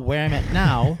about where I'm at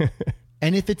now.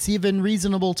 And if it's even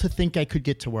reasonable to think I could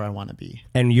get to where I want to be.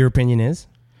 And your opinion is?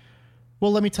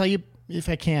 Well, let me tell you, if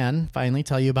I can, finally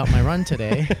tell you about my run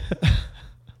today.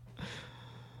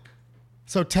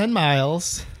 So 10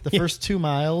 miles. The first 2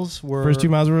 miles were... First 2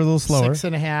 miles were a little slower.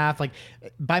 6.5. Like,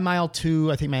 by mile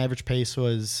 2, I think my average pace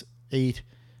was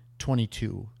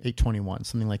 8:22, 8:21,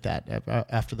 something like that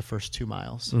after the first 2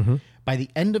 miles. Mm-hmm. By the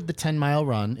end of the 10-mile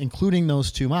run, including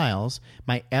those 2 miles,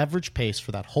 my average pace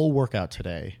for that whole workout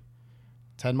today,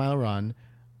 10-mile run,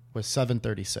 was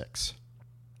 7:36.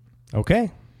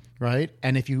 Okay. Right?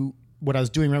 And what I was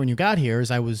doing right when you got here is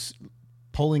I was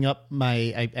pulling up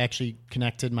I actually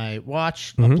connected my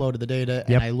watch, uploaded the data,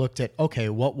 and I looked at, okay,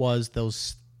 what was the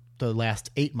last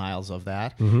 8 miles of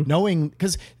that? Knowing,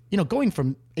 because, going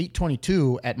from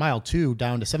 8:22 at mile 2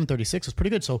 down to 7:36 was pretty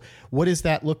good. So what does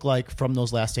that look like from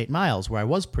those last 8 miles where I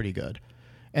was pretty good?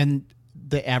 And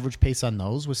the average pace on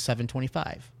those was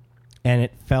 7:25. And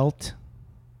it felt...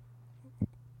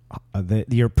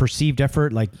 your perceived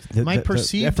effort, like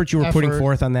the effort you were putting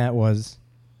forth on that was...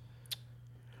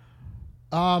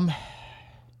 On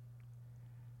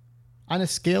a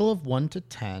scale of 1 to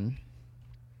 10,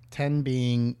 10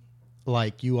 being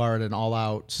like you are at an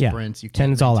all-out sprint, you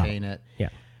can't maintain it. Yeah.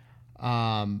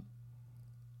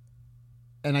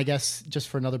 And I guess just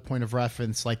for another point of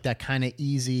reference, like that kind of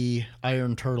easy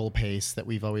iron turtle pace that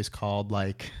we've always called,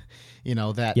 like,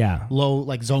 that low,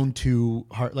 like zone 2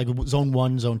 heart, like zone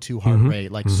 1, zone 2 heart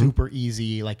rate, like super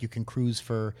easy, like you can cruise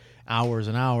for hours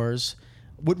and hours.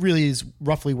 What really is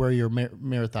roughly where your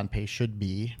marathon pace should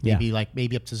be,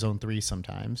 maybe up to zone 3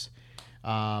 sometimes.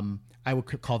 I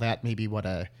would call that maybe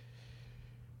a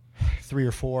 3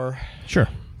 or 4. Sure.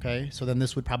 Okay. So then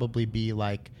this would probably be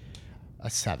like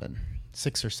a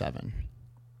 6 or 7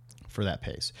 for that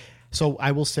pace. So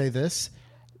I will say this,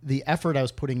 the effort I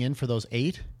was putting in for those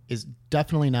 8 is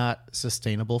definitely not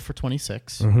sustainable for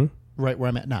 26, right where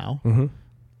I'm at now.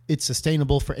 It's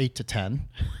sustainable for 8 to 10,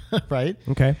 right?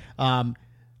 Okay.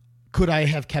 Could I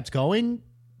have kept going?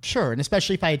 Sure. And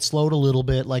especially if I had slowed a little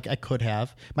bit, like I could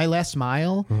have. My last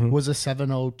mile was a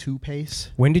 7:02 pace.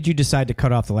 When did you decide to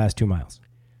cut off the last 2 miles?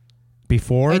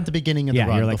 Before? At the beginning of the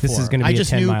run. You're like, this is going to be a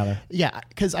 10-miler. Yeah,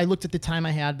 because I looked at the time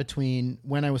I had between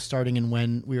when I was starting and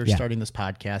when we were starting this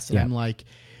podcast, and I'm like,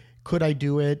 could I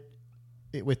do it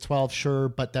with 12? Sure,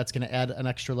 but that's going to add an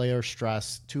extra layer of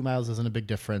stress. 2 miles isn't a big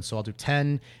difference, so I'll do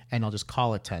 10, and I'll just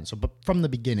call it 10. So, but from the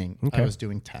beginning, I was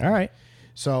doing 10. All right.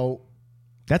 So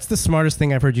that's the smartest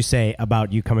thing I've heard you say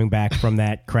about you coming back from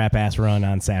that crap-ass run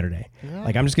on Saturday. Yeah.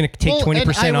 Like, I'm just going to take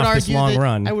 20% off this long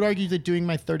run. I would argue that doing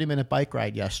my 30-minute bike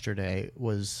ride yesterday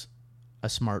was a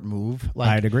smart move. Like,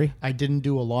 I'd agree. I didn't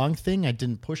do a long thing. I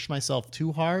didn't push myself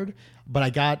too hard, but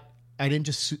I didn't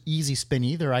just easy spin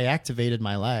either. I activated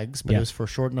my legs, but it was for a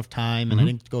short enough time, and I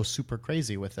didn't go super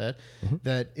crazy with it,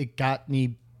 that it got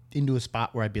me into a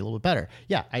spot where I'd be a little bit better.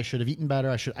 Yeah, I should have eaten better.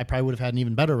 I probably would have had an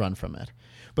even better run from it.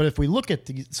 But if we look at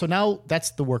so now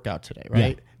that's the workout today,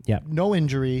 right? Yeah. No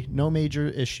injury, no major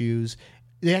issues.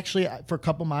 They actually, for a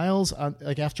couple miles,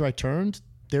 like after I turned,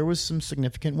 there was some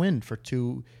significant wind for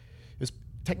 2.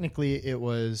 It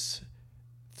was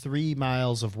 3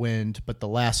 miles of wind, but the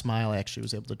last mile I actually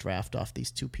was able to draft off these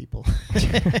 2 people,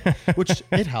 which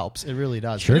it helps. It really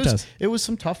does. Sure, it does. It was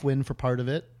some tough wind for part of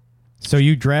it. So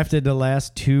you drafted the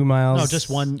last 2 miles? No, just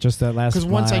one. Just that last mile.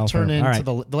 Because once I turn into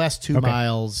the last 2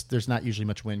 miles, there's not usually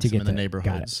much wind in the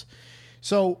neighborhoods.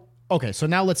 So, okay, so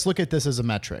now let's look at this as a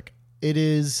metric. It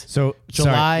is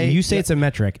July. Sorry, you say it's a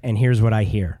metric, and here's what I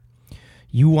hear.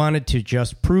 You wanted to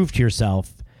just prove to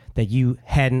yourself that you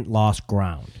hadn't lost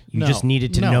ground. You just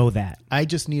needed to know that. I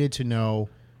just needed to know,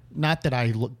 not that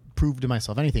I proved to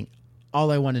myself anything. All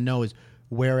I want to know is,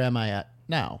 where am I at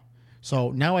now?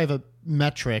 So now I have a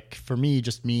metric. For me,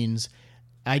 just means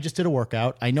I just did a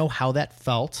workout. I know how that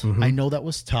felt. I know that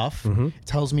was tough. It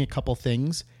tells me a couple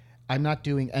things. I'm not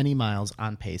doing any miles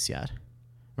on pace yet,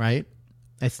 right?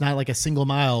 It's not like a single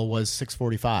mile was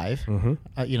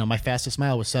 6:45. My fastest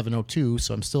mile was 7:02,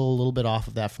 so I'm still a little bit off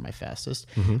of that for my fastest.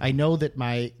 I know that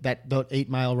the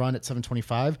 8-mile run at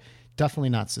 7:25 definitely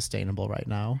not sustainable right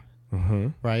now,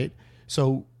 right?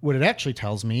 So what it actually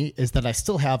tells me is that I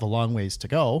still have a long ways to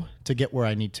go to get where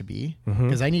I need to be,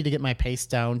 because I need to get my pace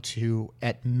down to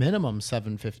at minimum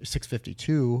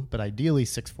 6:52, but ideally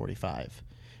 6:45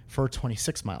 for a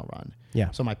 26-mile run.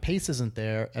 Yeah. So my pace isn't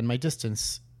there, and my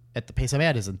distance at the pace I'm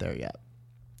at isn't there yet.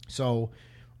 So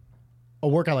a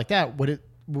workout like that, what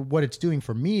it's doing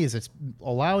for me is it's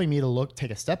allowing me to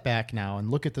take a step back now and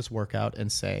look at this workout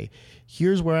and say,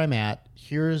 here's where I'm at.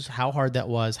 Here's how hard that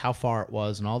was, how far it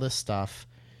was, and all this stuff.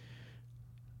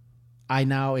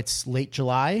 It's late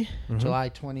July, July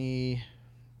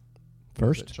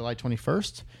 21st. July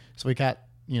 21st. So we got,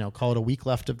 call it a week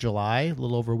left of July, a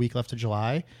little over a week left of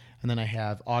July. And then I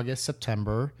have August,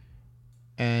 September,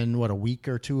 and a week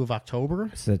or 2 of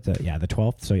October. So the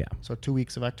 12th. So yeah. So 2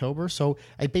 weeks of October. So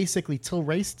I basically, till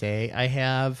race day, I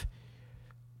have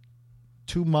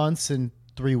 2 months and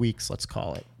 3 weeks, let's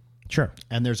call it. Sure.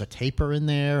 And there's a taper in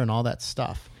there and all that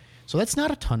stuff. So that's not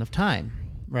a ton of time,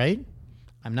 right?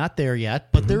 I'm not there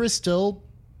yet, but there is still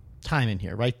time in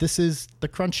here, right? This is the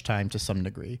crunch time to some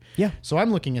degree. Yeah. So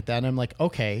I'm looking at that and I'm like,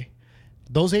 okay,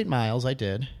 those 8 miles I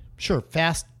did, sure,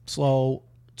 fast, slow,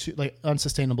 like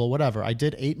unsustainable, whatever. I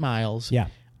did 8 miles at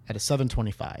a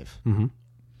 7:25. Mm-hmm.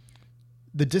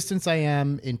 The distance I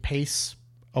am in pace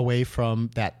away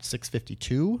from that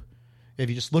 6:52, if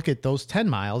you just look at those 10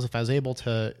 miles, if I was able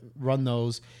to run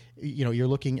those, you're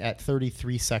looking at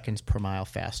 33 seconds per mile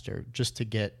faster just to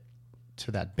get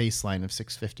to that baseline of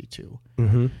 6:52.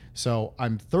 Mm-hmm. So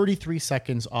I'm 33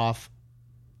 seconds off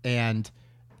and,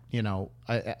 on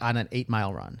an 8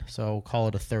 mile run. So call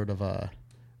it a third of a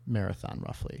marathon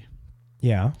roughly.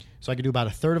 Yeah. So I could do about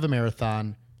a third of a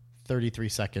marathon, 33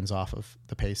 seconds off of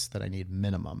the pace that I need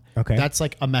minimum. Okay. That's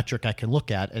like a metric I can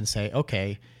look at and say,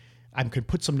 okay, I could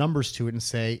put some numbers to it and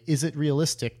say, is it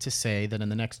realistic to say that in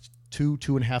the next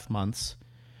 2.5 months,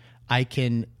 I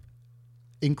can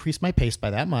increase my pace by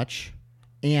that much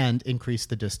and increase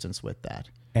the distance with that?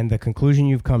 And the conclusion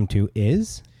you've come to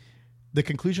is? The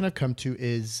conclusion I've come to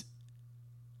is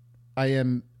I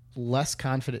am less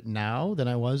confident now than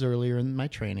I was earlier in my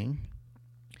training.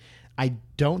 I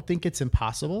don't think it's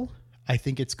impossible. I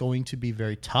think it's going to be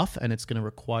very tough and it's going to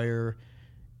require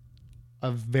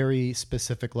a very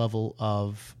specific level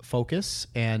of focus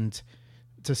and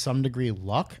to some degree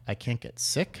luck. I can't get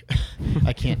sick.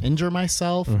 I can't injure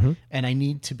myself. Mm-hmm. And I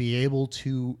need to be able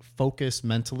to focus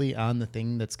mentally on the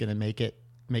thing that's going to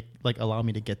allow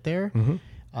me to get there.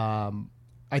 Mm-hmm.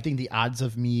 I think the odds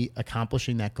of me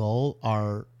accomplishing that goal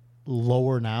are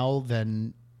lower now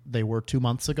than they were 2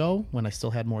 months ago when I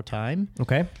still had more time.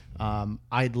 Okay.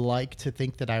 I'd like to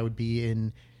think that I would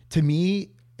be to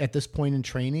me, at this point in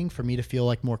training, for me to feel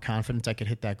like more confident I could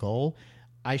hit that goal,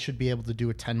 I should be able to do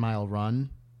a 10-mile run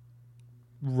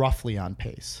roughly on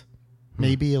pace.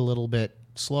 Maybe a little bit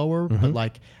slower, but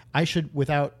like I should,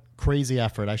 without crazy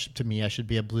effort, I should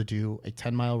be able to do a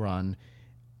 10-mile run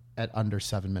at under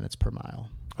 7 minutes per mile.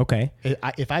 Okay.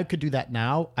 If I could do that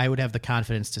now, I would have the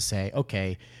confidence to say,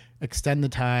 okay, extend the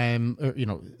time, or,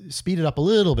 speed it up a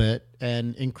little bit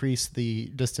and increase the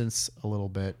distance a little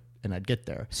bit, and I'd get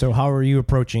there. So how are you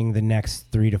approaching the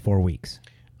next 3 to 4 weeks?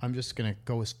 I'm just going to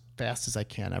go as fast as I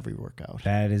can every workout.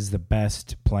 That is the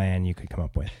best plan you could come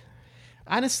up with.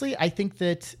 Honestly, I think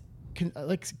that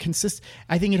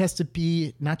I think it has to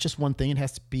be not just one thing. It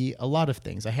has to be a lot of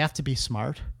things. I have to be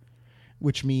smart,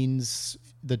 which means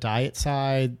the diet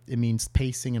side. It means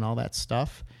pacing and all that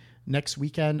stuff. Next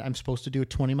weekend, I'm supposed to do a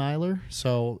 20-miler.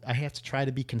 So I have to try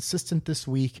to be consistent this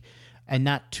week and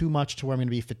not too much to where I'm going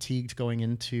to be fatigued going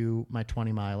into my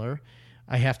 20-miler.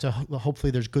 I have to,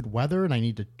 hopefully there's good weather and I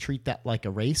need to treat that like a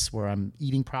race where I'm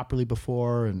eating properly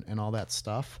before and all that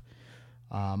stuff.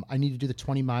 I need to do the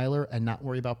 20-miler and not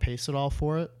worry about pace at all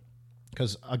for it,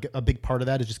 because a big part of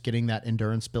that is just getting that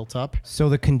endurance built up. So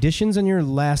the conditions in your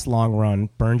last long run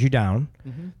burned you down.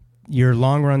 Mm-hmm. Your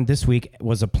long run this week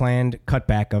was a planned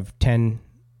cutback of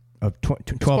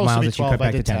 12 miles that you cut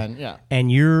back to 10. Yeah.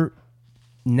 And your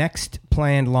next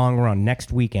planned long run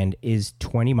next weekend is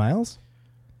 20 miles?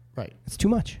 Right. It's too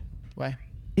much. Why?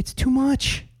 It's too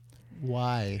much.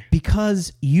 Why?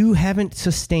 Because you haven't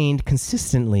sustained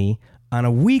consistently on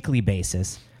a weekly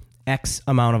basis X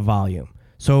amount of volume.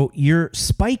 So you're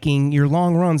spiking your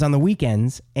long runs on the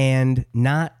weekends and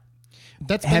not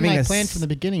That's been my plan from the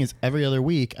beginning, is every other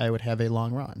week I would have a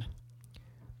long run.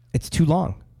 It's too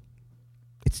long.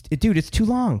 Dude, it's too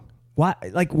long. Why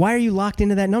are you locked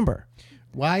into that number?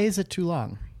 Why is it too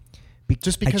long?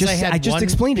 Just because I just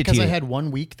explained it to you. Because I had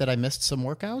 1 week that I missed some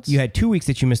workouts? You had 2 weeks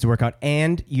that you missed a workout,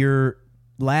 and your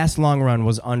last long run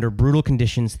was under brutal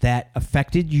conditions that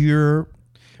affected your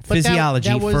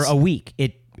physiology for a week.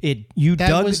 You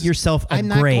dug yourself a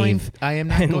grave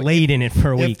and laid in it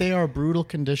for a week. If they are brutal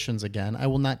conditions again, I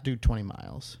will not do 20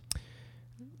 miles.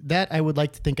 That I would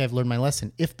like to think I've learned my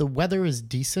lesson. If the weather is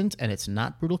decent and it's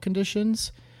not brutal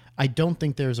conditions, I don't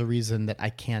think there's a reason that I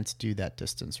can't do that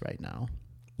distance right now.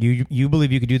 You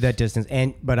believe you could do that distance,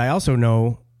 but I also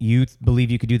know you believe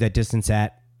you could do that distance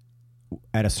at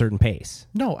a certain pace.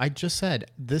 No, I just said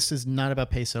this is not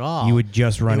about pace at all. You would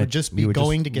just run it. It would just be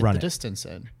going to get the distance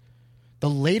in. The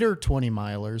later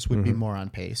 20-milers would be more on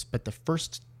pace, but the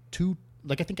first two,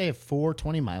 I think I have 4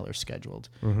 20-milers scheduled.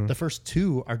 The first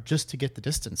 2 are just to get the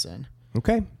distance in.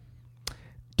 Okay.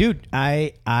 Dude,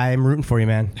 I'm rooting for you,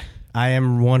 man. I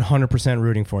am 100%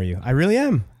 rooting for you. I really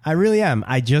am. And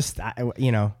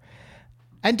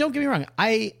don't get me wrong.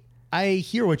 I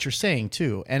hear what you're saying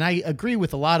too. And I agree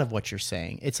with a lot of what you're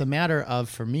saying. It's a matter of,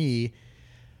 for me,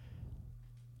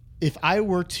 if I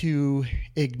were to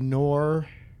ignore,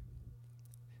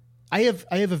 I have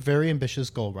a very ambitious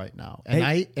goal right now, and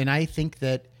I think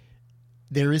that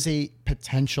there is a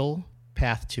potential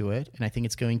path to it, and I think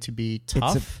it's going to be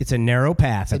tough. It's a narrow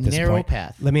path at this point. Narrow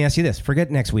path. Let me ask you this.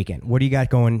 Forget next weekend. What do you got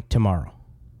going tomorrow?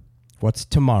 What's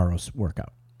tomorrow's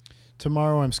workout?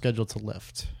 Tomorrow I'm scheduled to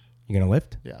lift. You going to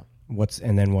lift? Yeah. What's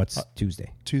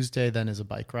Tuesday? Tuesday then is a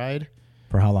bike ride.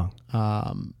 For how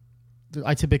long?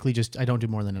 I typically I don't do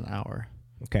more than an hour.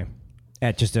 Okay.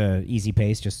 At just a easy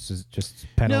pace, just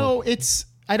pedal? No,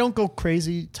 I don't go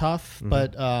crazy tough,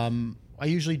 but I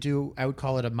usually I would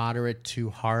call it a moderate to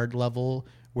hard level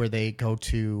where they go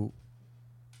to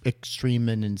extreme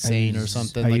and insane or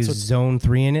something. Are you zone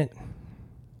 3 in it?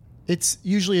 It's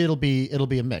usually it'll be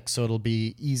a mix. So it'll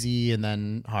be easy and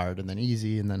then hard and then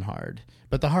easy and then hard.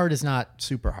 But the hard is not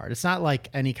super hard. It's not like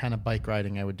any kind of bike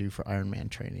riding I would do for Ironman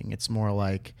training. It's more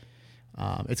like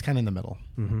it's kind of in the middle.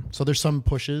 Mm-hmm. So there's some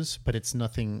pushes, but it's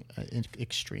nothing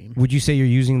extreme. Would you say you're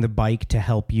using the bike to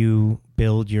help you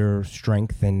build your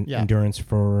strength and endurance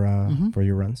for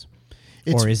your runs?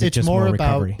 Or is it just more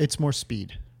recovery? It's more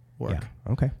speed work.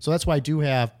 Yeah. Okay. So that's why I do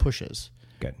have pushes.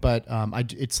 Good. But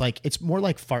it's more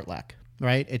like fartlek,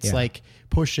 right? It's like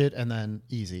push it and then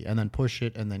easy, and then push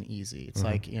it and then easy. It's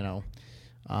like, and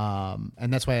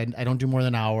that's why I don't do more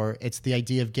than an hour. It's the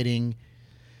idea of getting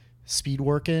speed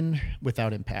work in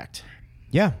without impact.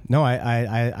 Yeah, no,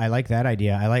 I like that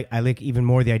idea. I like even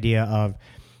more the idea of,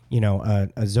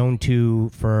 a zone 2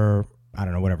 for, I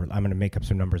don't know, whatever. I'm going to make up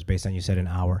some numbers based on you said an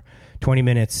hour, 20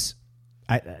 minutes.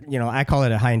 I call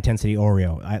it a high intensity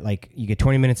Oreo. You get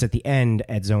 20 minutes at the end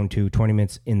at zone 2, 20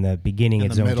 minutes in the beginning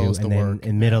at zone 2, and then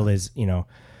in middle is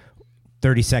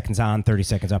 30 seconds on, 30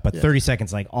 seconds up, but 30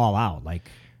 seconds like all out.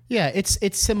 Yeah, it's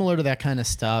similar to that kind of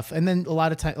stuff. And then a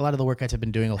lot of the workouts I've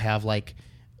been doing will have a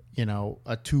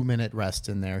 2-minute rest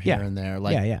in there here and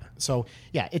there. So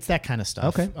it's that kind of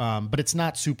stuff. Okay. But it's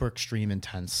not super extreme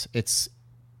intense. It's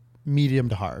medium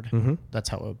to hard. Mm-hmm. That's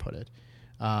how I would put it.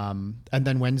 And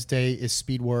then Wednesday is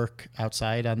speed work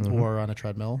outside or on a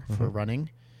treadmill for running.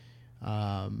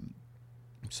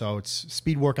 So it's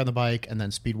speed work on the bike and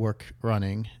then speed work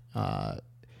running.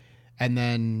 And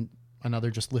then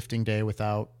another just lifting day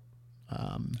without.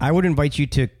 I would invite you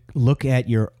to look at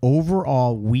your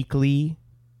overall weekly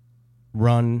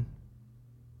run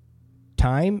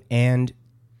time and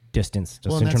distance,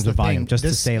 just in terms of volume, to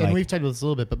say and we've talked about this a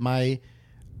little bit, but I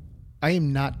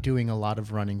am not doing a lot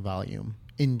of running volume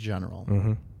in general.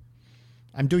 Mm-hmm.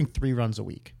 I'm doing 3 runs a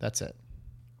week. That's it.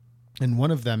 And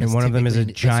one of them is a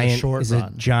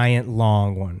giant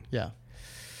long one. Yeah.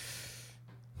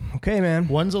 Okay, man.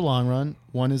 One's a long run,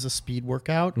 one is a speed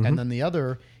workout, and then the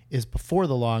other is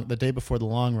the day before the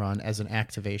long run as an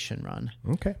activation run.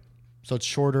 Okay. So it's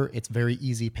shorter, it's very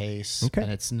easy pace, and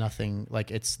it's nothing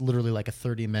it's literally like a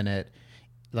 30-minute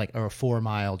or a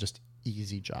 4-mile just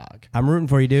easy jog. I'm rooting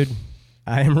for you, dude.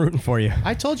 I am rooting for you.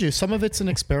 I told you some of it's an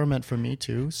experiment for me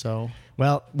too, so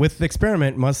well, with the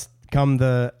experiment must come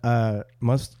the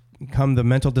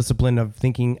mental discipline of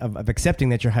thinking of accepting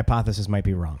that your hypothesis might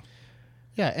be wrong.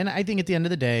 Yeah, and I think at the end of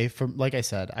the day, like I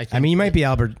said, you might be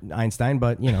Albert Einstein,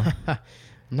 but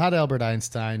not Albert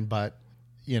Einstein, but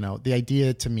the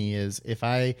idea to me is if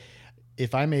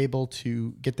I'm able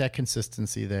to get that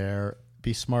consistency there,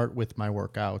 be smart with my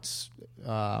workouts,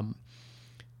 and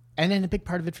then a big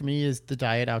part of it for me is the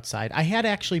diet outside. I had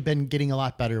actually been getting a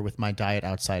lot better with my diet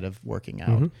outside of working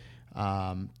out.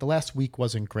 Mm-hmm. The last week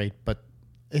wasn't great, but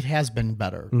it has been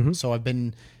better. Mm-hmm. So I've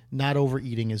been not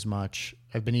overeating as much.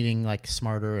 I've been eating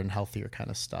smarter and healthier kind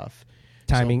of stuff.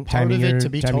 Timing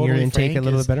your intake a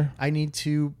little bit better. I need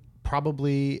to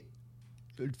probably,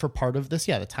 for part of this,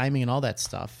 the timing and all that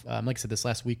stuff. Like I said, this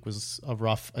last week was a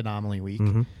rough anomaly week,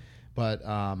 but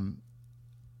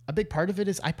a big part of it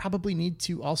is I probably need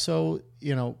to also,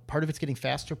 part of it's getting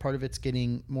faster, part of it's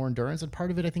getting more endurance, and part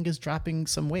of it I think is dropping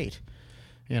some weight.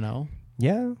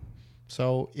 Yeah.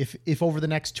 So if over the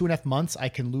next 2.5 months I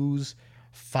can lose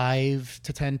 5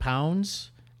 to 10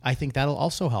 pounds, I think that'll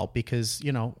also help because,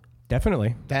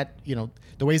 definitely that,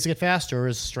 the ways to get faster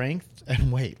is strength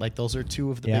and weight. Those are 2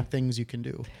 of the big things you can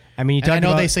do. I mean, I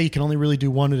know they say you can only really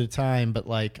do 1 at a time, but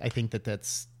I think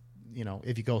that's,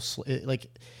 if you go, I think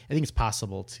it's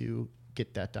possible to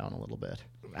get that down a little bit.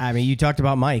 I mean, you talked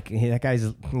about Mike. That guy's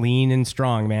lean and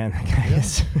strong, man.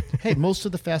 Yes. Hey, most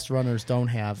of the fast runners don't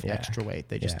have extra weight.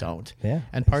 They just don't. Yeah.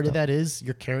 And part of that is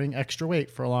you're carrying extra weight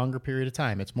for a longer period of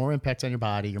time. It's more impact on your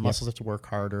body. Your muscles have to work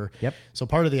harder. Yep. So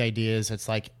part of the idea is it's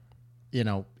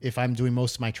if I'm doing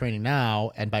most of my training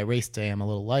now and by race day I'm a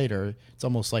little lighter, it's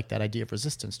almost like that idea of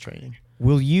resistance training.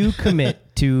 Will you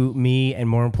commit to me, and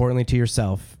more importantly to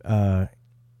yourself,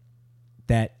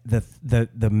 that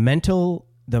the mental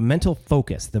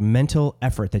focus, the mental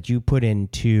effort that you put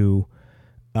into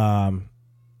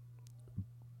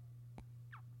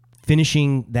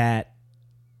finishing that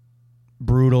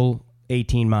brutal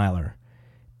 18-miler,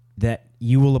 that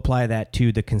you will apply that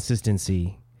to the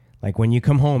consistency. Like when you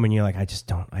come home and you're like, I just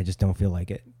don't feel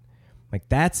like it. Like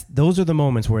those are the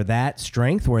moments where that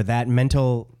strength, where that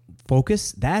mental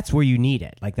focus, that's where you need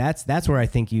it. Like that's where I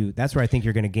think you're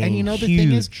going to gain. And you know, huge. the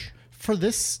thing is, for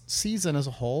this season as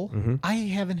a whole, I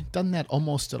haven't done that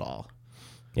almost at all.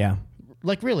 Yeah.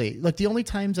 Like really, like the only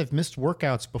times I've missed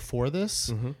workouts before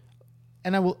this,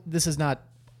 and this is not,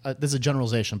 this is a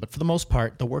generalization, but for the most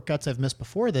part, the workouts I've missed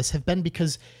before this have been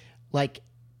because like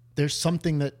there's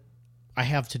something that I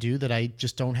have to do that I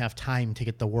just don't have time to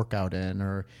get the workout in,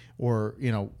 or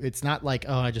you know, it's not like,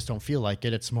 oh, I just don't feel like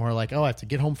it. It's more like, oh, I have to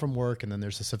get home from work and then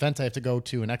there's this event I have to go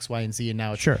to and X, Y, and Z, and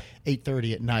now it's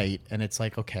 8:30 at night, and it's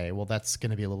like, okay, well, that's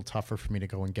going to be a little tougher for me to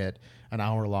go and get an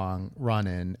hour-long run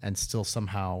in and still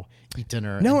somehow eat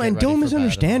dinner. No, and don't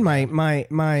misunderstand my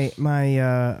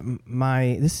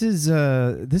this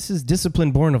is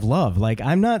discipline born of love. Like,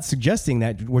 I'm not suggesting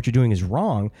that what you're doing is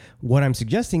wrong. What I'm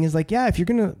suggesting is like, yeah, if you're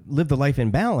going to live the life in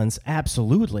balance,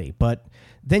 absolutely, but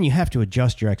then you have to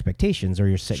adjust your expectations, or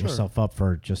you're setting yourself up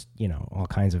for just, you know, all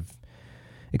kinds of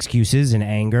excuses and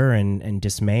anger and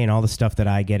dismay and all the stuff that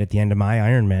I get at the end of my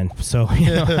Ironman. So,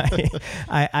 you know,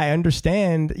 I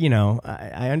understand, you know,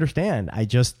 I understand. I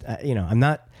just, you know, I'm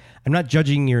not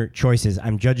judging your choices.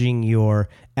 I'm judging your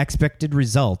expected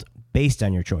result based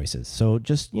on your choices. So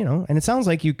just, you know, and it sounds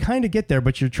like you kind of get there,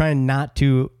 but you're trying not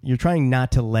to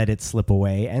let it slip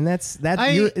away. And this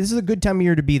is a good time of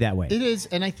year to be that way. It is.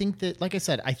 And I think that, like I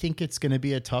said, I think it's going to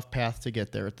be a tough path to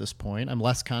get there at this point. I'm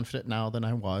less confident now than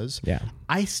I was. Yeah.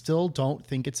 I still don't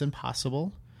think it's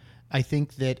impossible. I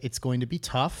think that it's going to be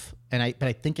tough, but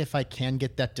I think if I can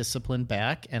get that discipline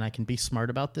back and I can be smart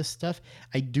about this stuff,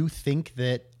 I do think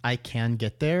that I can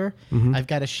get there. I've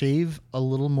got to shave a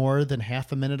little more than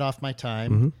half a minute off my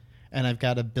time, and I've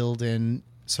got to build in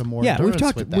some more endurance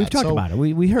with that. We've talked about it.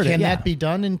 We heard it. Can that be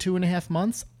done in 2.5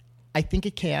 months? I think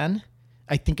it can.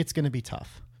 I think it's going to be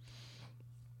tough.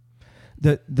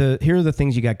 Here are the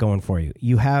things you got going for you.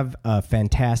 You have a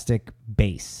fantastic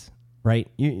base. Right,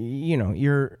 you know,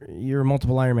 you're a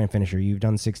multiple Ironman finisher. You've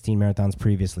done 16 marathons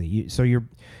previously, so you're,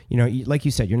 you know, like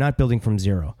you said, you're not building from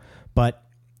zero. But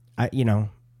I'm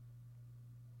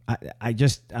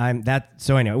that.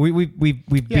 So anyway, we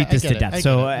beat this to death.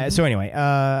 So anyway,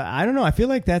 I don't know. I feel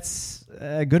like that's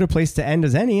as good a place to end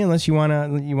as any, unless you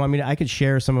want me to. I could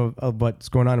share some of what's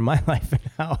going on in my life and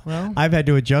how I've had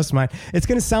to adjust mine. It's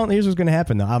gonna sound. Here's what's gonna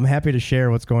happen though. I'm happy to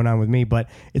share what's going on with me, but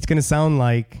it's gonna sound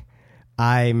like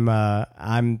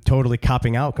I'm totally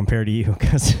copping out compared to you,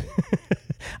 because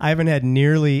I haven't had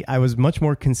I was much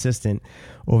more consistent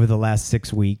over the last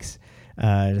 7 weeks,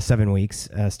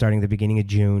 starting the beginning of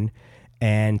June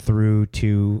and through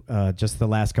to just the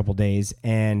last couple days.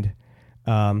 And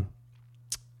and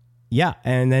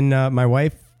then my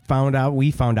wife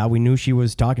we knew she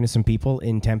was talking to some people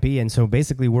in Tempe. And so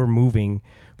basically we're moving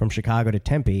from Chicago to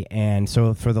Tempe. And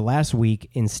so for the last week,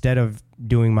 instead of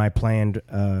doing my planned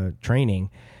training,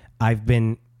 I've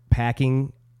been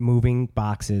moving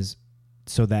boxes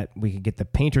so that we could get the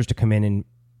painters to come in and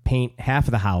paint half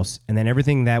of the house. And then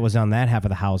everything that was on that half of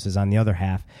the house is on the other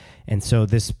half. And so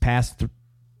the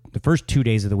first 2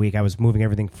 days of the week, I was moving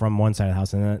everything from one side of the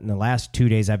house. And then in the last 2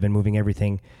 days, I've been moving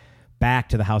everything back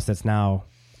to the house that's now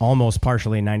almost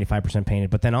partially 95% painted,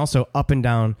 but then also up and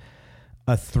down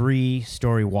a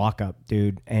 3-story walk up,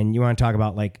 dude. And you want to talk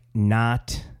about like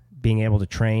not being able to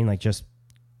train, like just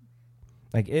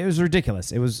like it was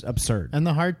ridiculous. It was absurd. And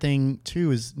the hard thing too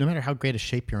is no matter how great a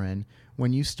shape you're in,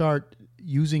 when you start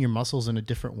using your muscles in a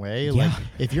different way, like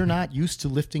if you're not used to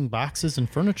lifting boxes and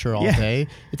furniture all day,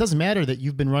 it doesn't matter that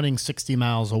you've been running 60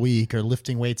 miles a week or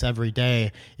lifting weights every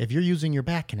day. If you're using your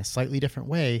back in a slightly different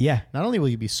way, not only will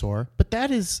you be sore, but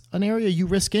that is an area you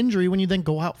risk injury when you then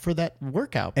go out for that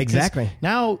workout. Exactly.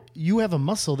 Now you have a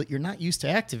muscle that you're not used to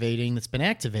activating that's been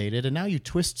activated, and now you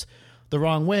twist the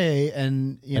wrong way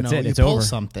and you pull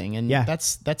something, and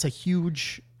that's a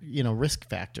huge risk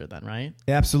factor then, right?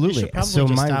 Absolutely. You should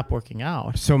probably stop working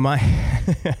out. So my,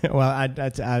 well, I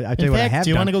tell you what I have.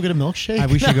 Do you want to go get a milkshake?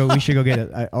 We should go get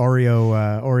an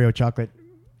Oreo chocolate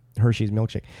Hershey's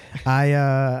milkshake.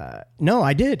 No,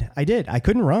 I did. I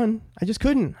couldn't run. I just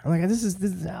couldn't. I'm like, this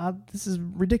is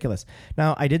ridiculous.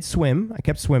 Now I did swim. I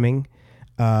kept swimming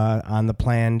on the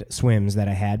planned swims that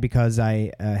I had because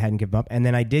I hadn't given up. And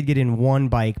then I did get in one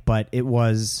bike, but it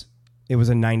was it was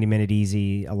a 90-minute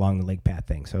easy along the lake path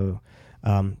thing. So,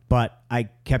 but I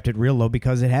kept it real low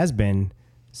because it has been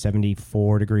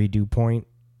 74-degree dew point,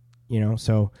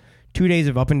 so 2 days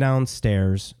of up and down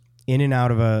stairs, in and out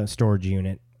of a storage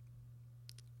unit.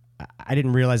 I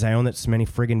didn't realize I owned that many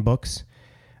friggin' books,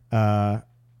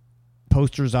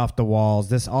 posters off the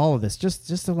walls, all of this,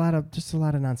 just a lot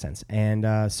of nonsense.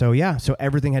 And so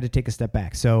everything had to take a step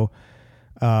back. So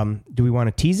do we want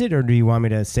to tease it, or do you want me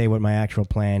to say what my actual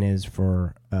plan is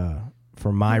for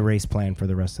my race plan for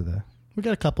the rest of the? We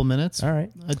got a couple minutes. All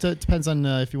right. It depends on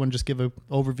if you want to just give an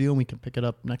overview, and we can pick it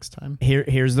up next time.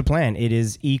 Here's the plan. It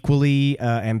is equally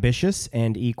ambitious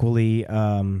and equally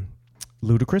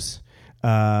ludicrous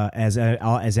as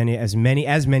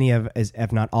many of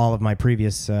if not all of my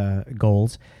previous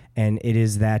goals. And it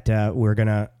is that we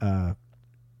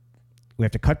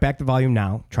have to cut back the volume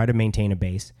now, try to maintain a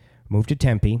base, move to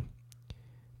Tempe,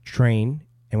 train,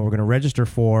 and what we're going to register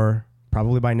for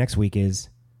probably by next week is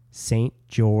St.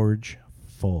 George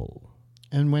Full.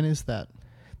 And when is that?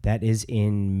 That is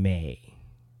in May,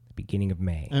 beginning of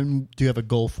May. And do you have a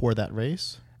goal for that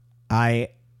race? I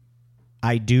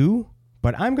do,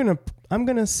 but I'm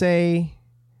gonna say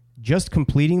just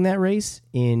completing that race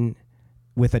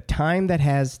with a time that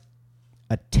has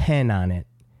a 10 on it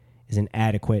is an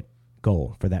adequate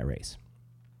goal for that race.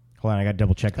 Hold on, I got to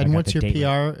double check. And what's your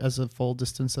PR as a full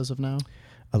distance as of now?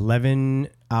 11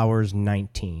 hours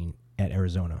 19 at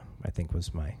Arizona, I think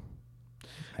was my.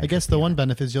 I guess the one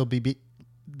benefit is you'll be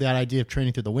that idea of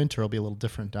training through the winter will be a little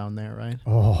different down there, right?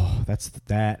 Oh,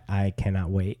 that I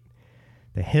cannot wait.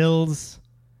 The hills,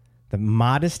 the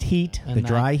modest heat, the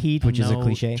dry heat, which is a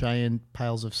cliche. Giant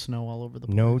piles of snow all over the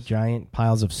place. No giant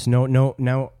piles of snow.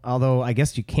 No. Although I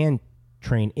guess you can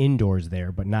train indoors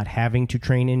there, but not having to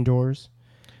train indoors.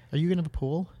 Are you gonna have a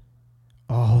pool?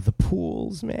 Oh, the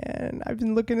pools, man. I've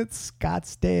been looking at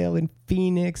Scottsdale and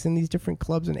Phoenix and these different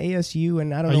clubs and ASU,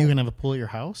 and I don't know. Are you going to have a pool at your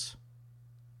house?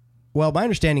 Well, my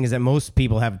understanding is that most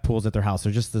people have pools at their house.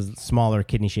 They're just the smaller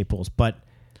kidney-shaped pools. But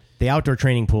the outdoor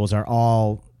training pools are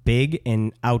all big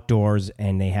and outdoors,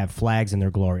 and they have flags, and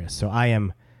they're glorious. So I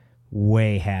am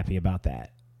way happy about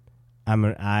that.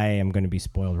 I am going to be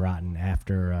spoiled rotten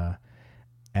after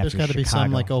There's got to be Chicago.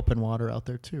 some like open water out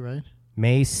there too, right?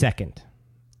 May 2nd.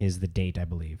 Is the date, I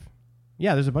believe.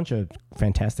 Yeah, there's a bunch of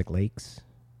fantastic lakes.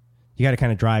 You got to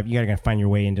kind of drive. You got to find your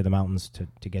way into the mountains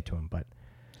to get to them. But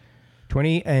the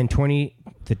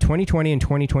 2020 and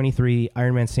 2023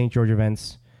 Ironman St. George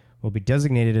events will be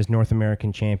designated as North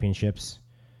American Championships.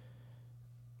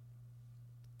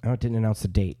 Oh, it didn't announce the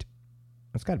date.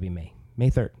 It's got to be May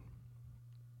 3rd.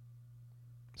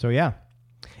 So, yeah.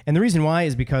 And the reason why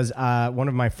is because one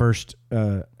of my first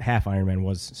half Ironman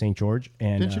was St. George.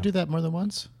 And didn't you do that more than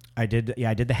once? I did. Yeah,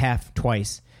 I did the half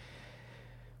twice.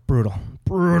 Brutal.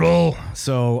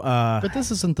 So, but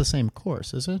this isn't the same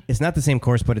course, is it? It's not the same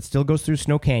course, but it still goes through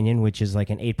Snow Canyon, which is like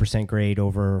an 8% grade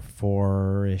over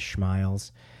 4-ish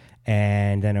miles,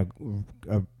 and then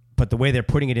but the way they're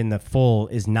putting it in the full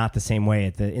is not the same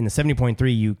way. In the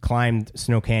 70.3, you climbed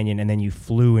Snow Canyon and then you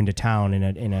flew into town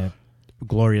in a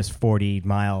glorious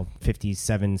 40-mile,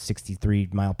 57, 63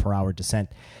 mile per hour descent.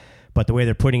 But the way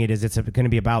they're putting it is it's going to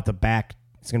be about the back.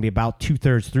 It's going to be about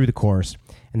 2/3 through the course,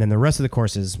 and then the rest of the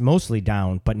course is mostly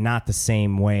down, but not the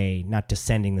same way, not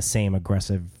descending the same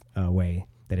aggressive way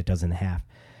that it does in the half.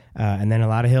 And then a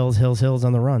lot of hills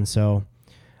on the run. So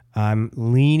I'm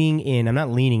leaning in. I'm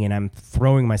not leaning in. I'm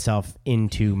throwing myself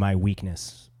into my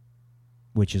weakness,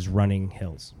 which is running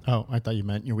hills. Oh, I thought you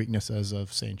meant your weakness as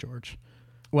of St. George.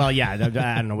 Well, yeah, I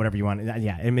don't know, whatever you want.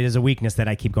 Yeah, I mean, it is a weakness that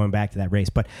I keep going back to that race.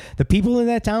 But the people in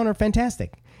that town are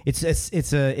fantastic. It's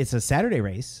a Saturday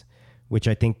race, which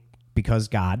I think because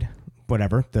God,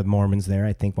 whatever, the Mormons there,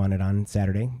 I think wanted on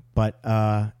Saturday. But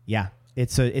yeah,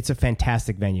 it's a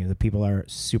fantastic venue. The people are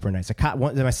super nice.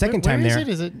 My second time there. Where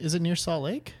is it? Is it near Salt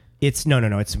Lake? It's no.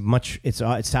 It's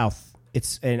south.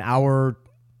 It's an hour.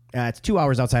 It's 2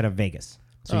 hours outside of Vegas.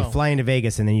 So you fly into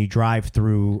Vegas and then you drive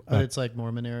through. But it's like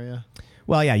Mormon area.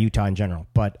 Well, yeah, Utah in general,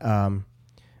 but a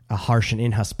harsh and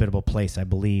inhospitable place. I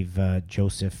believe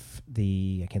Joseph,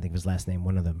 I can't think of his last name,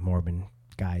 one of the Mormon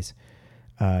guys.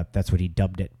 That's what he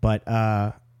dubbed it, but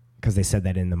because they said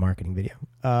that in the marketing video.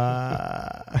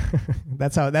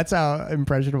 That's how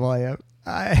impressionable I am.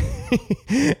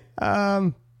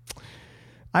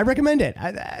 I recommend it.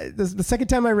 The second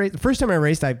time I raced, the first time I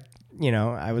raced, I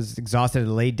was exhausted, I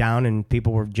laid down, and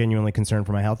people were genuinely concerned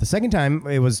for my health. The second time,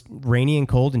 it was rainy and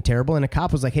cold and terrible, and a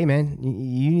cop was like, "Hey, man,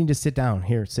 you need to sit down.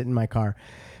 Here, sit in my car,"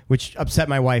 which upset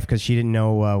my wife because she didn't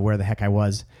know where the heck I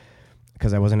was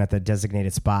because I wasn't at the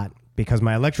designated spot because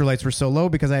my electrolytes were so low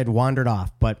because I had wandered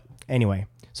off. But anyway,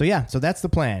 So that's the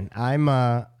plan.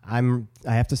 I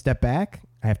have to step back.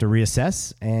 I have to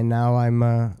reassess, and now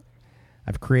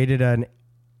I've created an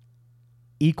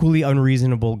equally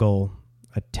unreasonable goal,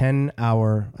 a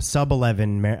 10-hour sub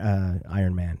 11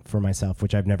 Ironman for myself,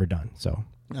 which I've never done. So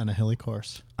on a hilly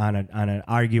course, on an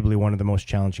arguably one of the most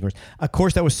challenging courses, a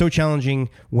course that was so challenging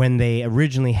when they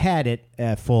originally had it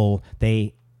full,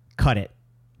 they cut it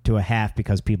to a half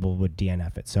because people would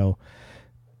DNF it. So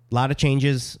a lot of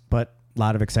changes, but a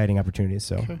lot of exciting opportunities.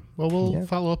 So, okay. Well, we'll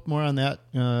follow up more on that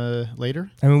later.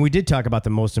 I mean, we did talk about the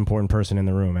most important person in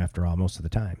the room after all, most of the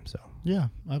time. So yeah,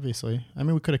 obviously. I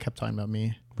mean, we could have kept talking about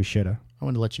me. We should have. I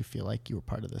wanted to let you feel like you were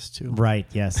part of this too. Right.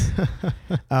 Yes.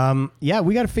 Yeah,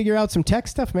 we got to figure out some tech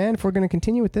stuff, man, if we're going to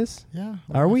continue with this. Yeah.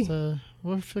 Are we?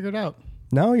 We'll figure it out.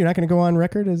 No, you're not going to go on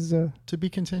record as... To be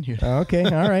continued. Okay.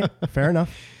 All right. Fair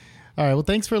enough. All right. Well,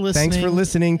 thanks for listening. Thanks for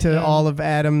listening to all of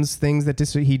Adam's things that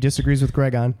he disagrees with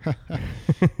Greg on.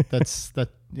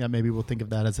 Yeah, maybe we'll think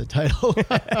of that as a title.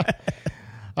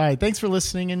 All right. Thanks for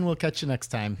listening, and we'll catch you next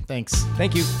time. Thanks.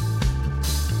 Thank you.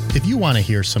 If you want to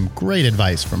hear some great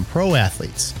advice from pro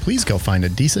athletes, please go find a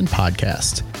decent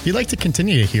podcast. If you'd like to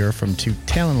continue to hear from two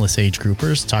talentless age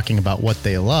groupers talking about what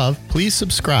they love, please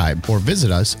subscribe or visit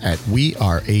us at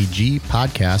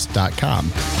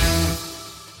weareagpodcast.com.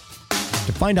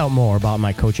 To find out more about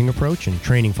my coaching approach and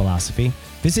training philosophy,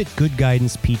 visit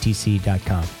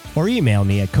goodguidanceptc.com or email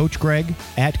me at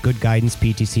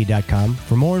coachgreg@goodguidanceptc.com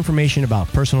for more information about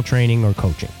personal training or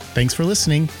coaching. Thanks for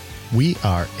listening. We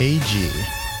are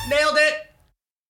AG.